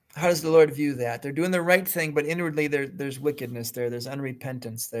how does the Lord view that? They're doing the right thing, but inwardly there's wickedness there. There's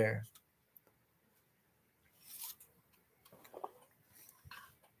unrepentance there.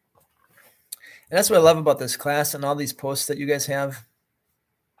 And that's what I love about this class and all these posts that you guys have.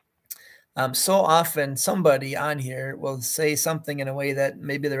 So often somebody on here will say something in a way that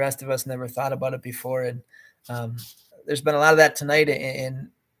maybe the rest of us never thought about it before. And there's been a lot of that tonight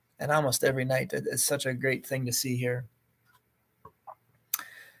and almost every night. It's such a great thing to see here.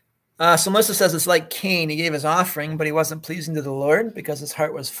 So Melissa says it's like Cain. He gave his offering, but he wasn't pleasing to the Lord because his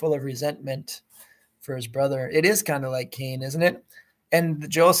heart was full of resentment for his brother. It is kind of like Cain, isn't it? And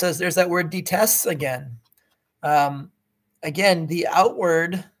Joel says there's that word detests again. Again, the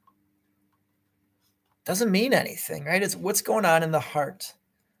outward doesn't mean anything, right? It's what's going on in the heart.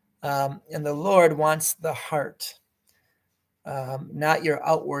 And the Lord wants the heart, not your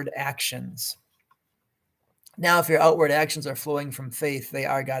outward actions. Now, if your outward actions are flowing from faith, they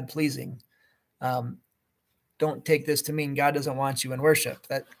are God-pleasing. Don't take this to mean God doesn't want you in worship.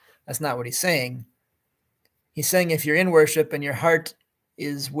 That's not what he's saying. He's saying if you're in worship and your heart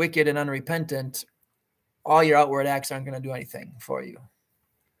is wicked and unrepentant, all your outward acts aren't going to do anything for you.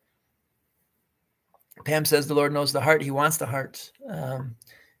 Pam says the Lord knows the heart. He wants the heart.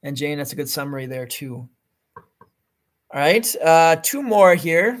 And Jane, that's a good summary there too. All right, two more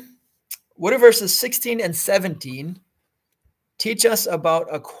here. What do verses 16 and 17 teach us about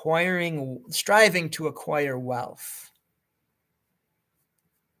striving to acquire wealth?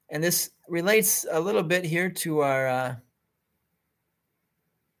 And this relates a little bit here to our,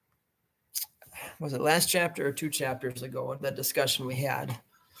 was it last chapter or 2 chapters ago, that discussion we had?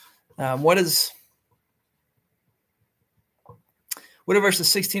 What do verses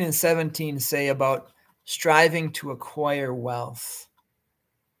 16 and 17 say about striving to acquire wealth?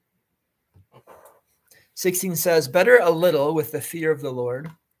 16 says, better a little with the fear of the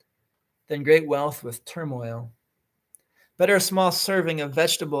Lord than great wealth with turmoil. Better a small serving of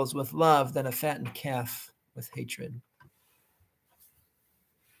vegetables with love than a fattened calf with hatred.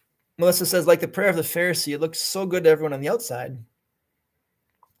 Melissa says, like the prayer of the Pharisee, it looked so good to everyone on the outside,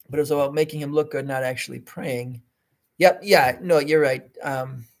 but it was about making him look good, not actually praying. Yep. Yeah, no, you're right.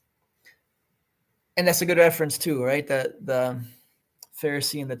 And that's a good reference too, right? The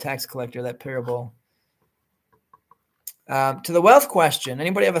Pharisee and the tax collector, that parable. To the wealth question,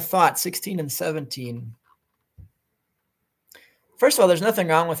 anybody have a thought? 16 and 17. First of all, there's nothing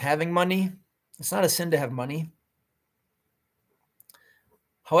wrong with having money. It's not a sin to have money.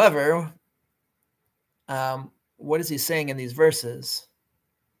 However, what is he saying in these verses?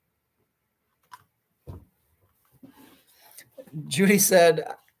 Judy said,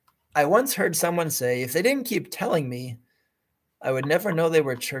 I once heard someone say, if they didn't keep telling me, I would never know they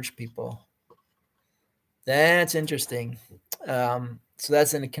were church people. That's interesting. So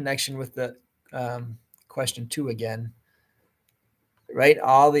that's in a connection with the question 2 again, right?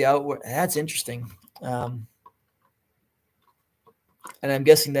 All the outward. That's interesting. And I'm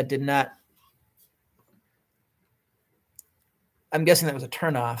guessing that did not. I'm guessing that was a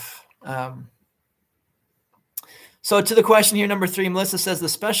turnoff. So to the question here, number 3, Melissa says the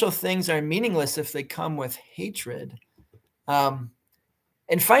special things are meaningless if they come with hatred. And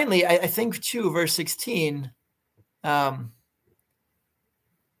finally, I think too, verse 16, the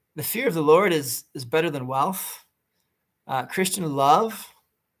fear of the Lord is better than wealth. Christian love,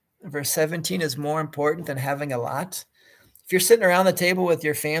 verse 17, is more important than having a lot. If you're sitting around the table with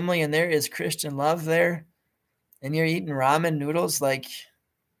your family and there is Christian love there, and you're eating ramen noodles, like,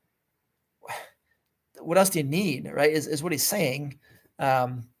 what else do you need, right? Is what he's saying.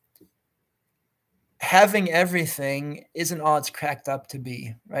 Having everything isn't all it's cracked up to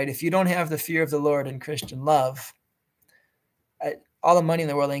be, right? If you don't have the fear of the Lord and Christian love, all the money in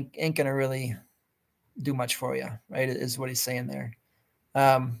the world ain't going to really do much for you, right? Is what he's saying there.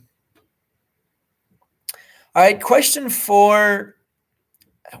 All right, question 4.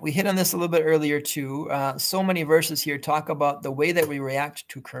 We hit on this a little bit earlier too. So many verses here talk about the way that we react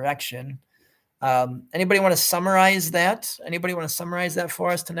to correction. Anybody want to summarize that? Anybody want to summarize that for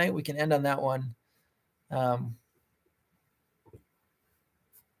us tonight? We can end on that one.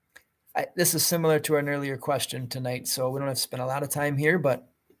 This is similar to an earlier question tonight, so we don't have to spend a lot of time here, but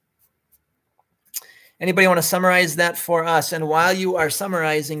anybody want to summarize that for us? And while you are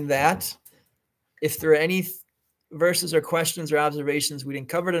summarizing that, if there are any verses or questions or observations we didn't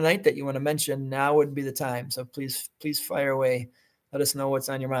cover tonight that you want to mention, now would be the time. So please fire away. Let us know what's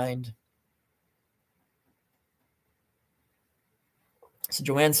on your mind. So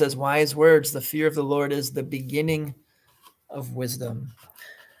Joanne says, wise words, the fear of the Lord is the beginning of wisdom.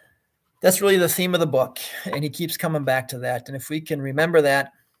 That's really the theme of the book, and he keeps coming back to that. And if we can remember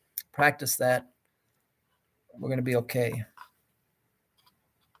that, practice that, we're going to be okay.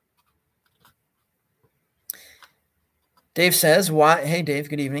 Dave says, hey, Dave,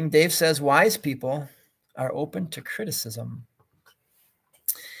 good evening. Dave says, wise people are open to criticism.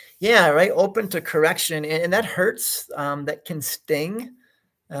 Yeah, right, open to correction, and that hurts. That can sting.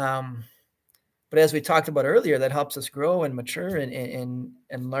 But as we talked about earlier, that helps us grow and mature and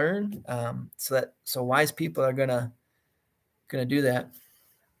learn. So wise people are gonna do that.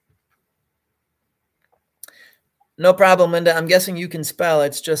 No problem, Linda. I'm guessing you can spell.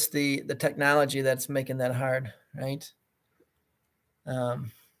 It's just the technology that's making that hard, right?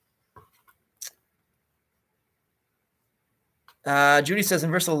 Judy says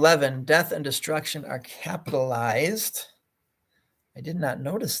in verse 11, death and destruction are capitalized. I did not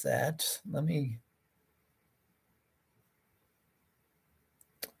notice that.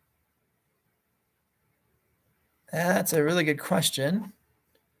 That's a really good question.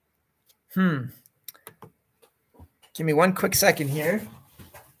 Give me one quick second here.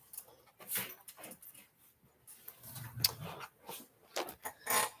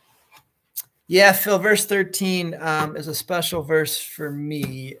 Yeah, Phil, verse 13 is a special verse for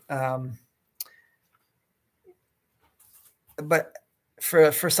me. But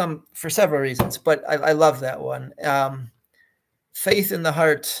for several reasons, but I love that one. Faith in the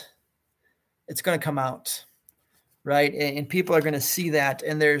heart, it's going to come out, right? And people are going to see that.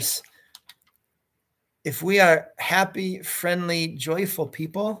 And if we are happy, friendly, joyful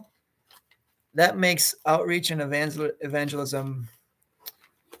people, that makes outreach and evangelism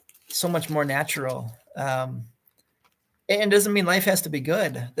so much more natural. And doesn't mean life has to be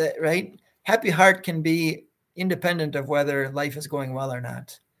good, right? Happy heart can be independent of whether life is going well or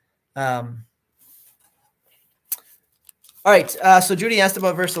not. All right. So Judy asked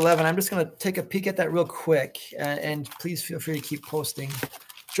about verse 11. I'm just going to take a peek at that real quick, and please feel free to keep posting.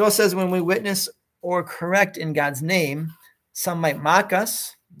 Joel says, when we witness or correct in God's name, some might mock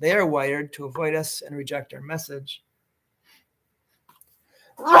us. They are wired to avoid us and reject our message.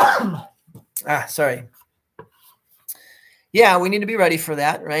 Sorry. Yeah, we need to be ready for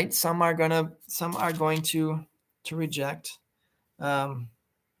that, right? Some are going to reject. You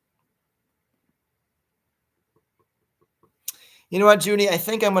know what, Judy? I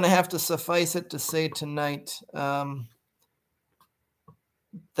think I'm going to have to suffice it to say tonight that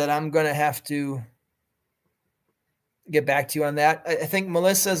I'm going to have to get back to you on that. I think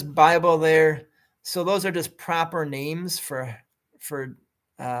Melissa's Bible there. So those are just proper names for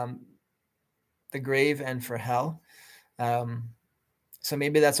the grave and for hell. So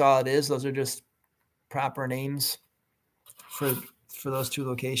maybe that's all it is. Those are just proper names for those two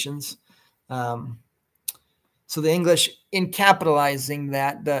locations. So the English, in capitalizing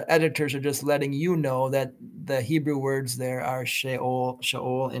that, the editors are just letting you know that the Hebrew words there are Sheol,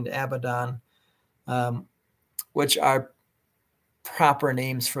 and Abaddon, which are proper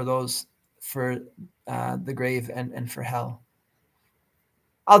names for those, for the grave and for hell.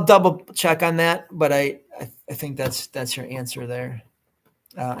 I'll double check on that, but I think that's your answer there.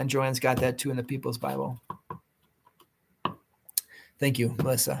 And Joanne's got that too in the People's Bible. Thank you,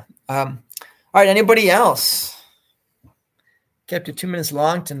 Melissa. All right, anybody else? Kept you 2 minutes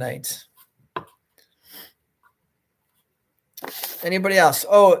long tonight. Anybody else?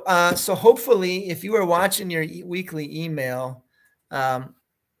 So hopefully, if you were watching your weekly email,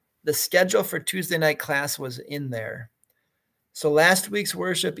 the schedule for Tuesday night class was in there. So last week's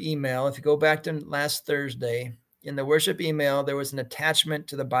worship email, if you go back to last Thursday, in the worship email, there was an attachment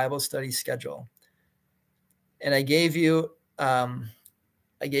to the Bible study schedule. And I gave you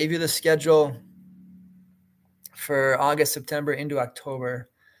the schedule for August, September into October.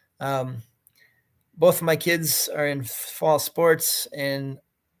 Both of my kids are in fall sports, and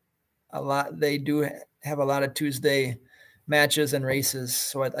they do have a lot of Tuesday matches and races.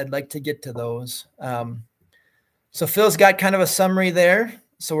 So I'd like to get to those. So Phil's got kind of a summary there.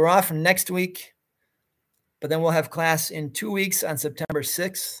 So we're off next week, but then we'll have class in 2 weeks on September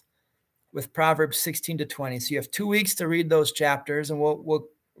 6th with Proverbs 16 to 20. So you have 2 weeks to read those chapters, and we'll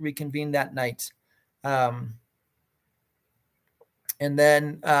reconvene that night. And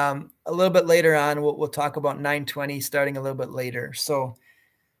then a little bit later on, we'll talk about 9:20, starting a little bit later. So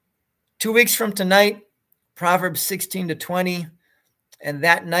 2 weeks from tonight, Proverbs 16 to 20. And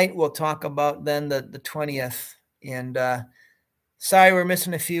that night we'll talk about then the 20th. And sorry we're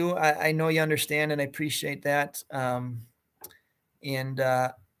missing a few. I know you understand, and I appreciate that. And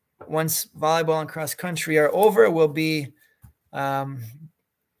once volleyball and cross country are over, we'll be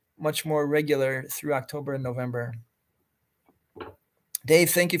much more regular through October and November.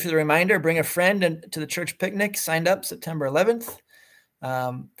 Dave, thank you for the reminder. Bring a friend to the church picnic. Signed up September 11th.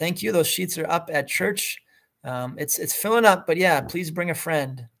 Thank you. Those sheets are up at church. It's filling up, but yeah, please bring a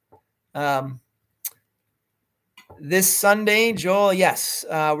friend. This Sunday, Joel, yes,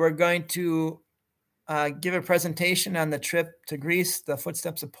 we're going to give a presentation on the trip to Greece, the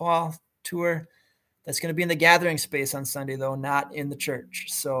Footsteps of Paul tour. That's going to be in the gathering space on Sunday, though, not in the church.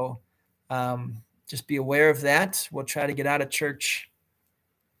 So just be aware of that. We'll try to get out of church.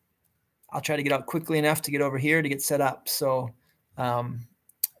 I'll try to get out quickly enough to get over here to get set up. So,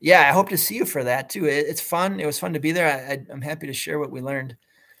 yeah, I hope to see you for that, too. It's fun. It was fun to be there. I'm happy to share what we learned.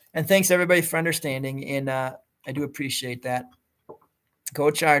 And thanks, everybody, for understanding. And I do appreciate that.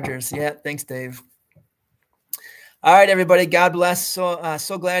 Go Chargers. Yeah, thanks, Dave. All right, everybody. God bless.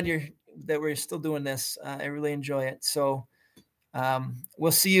 So glad that we're still doing this. I really enjoy it. So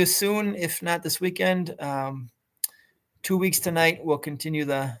we'll see you soon, if not this weekend. 2 weeks tonight, we'll continue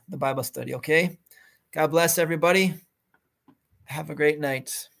the Bible study, okay? God bless everybody. Have a great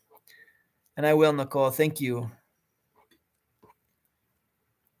night. And I will, Nicole. Thank you.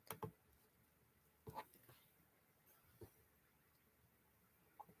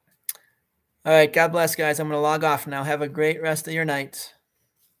 All right, God bless, guys. I'm going to log off now. Have a great rest of your night.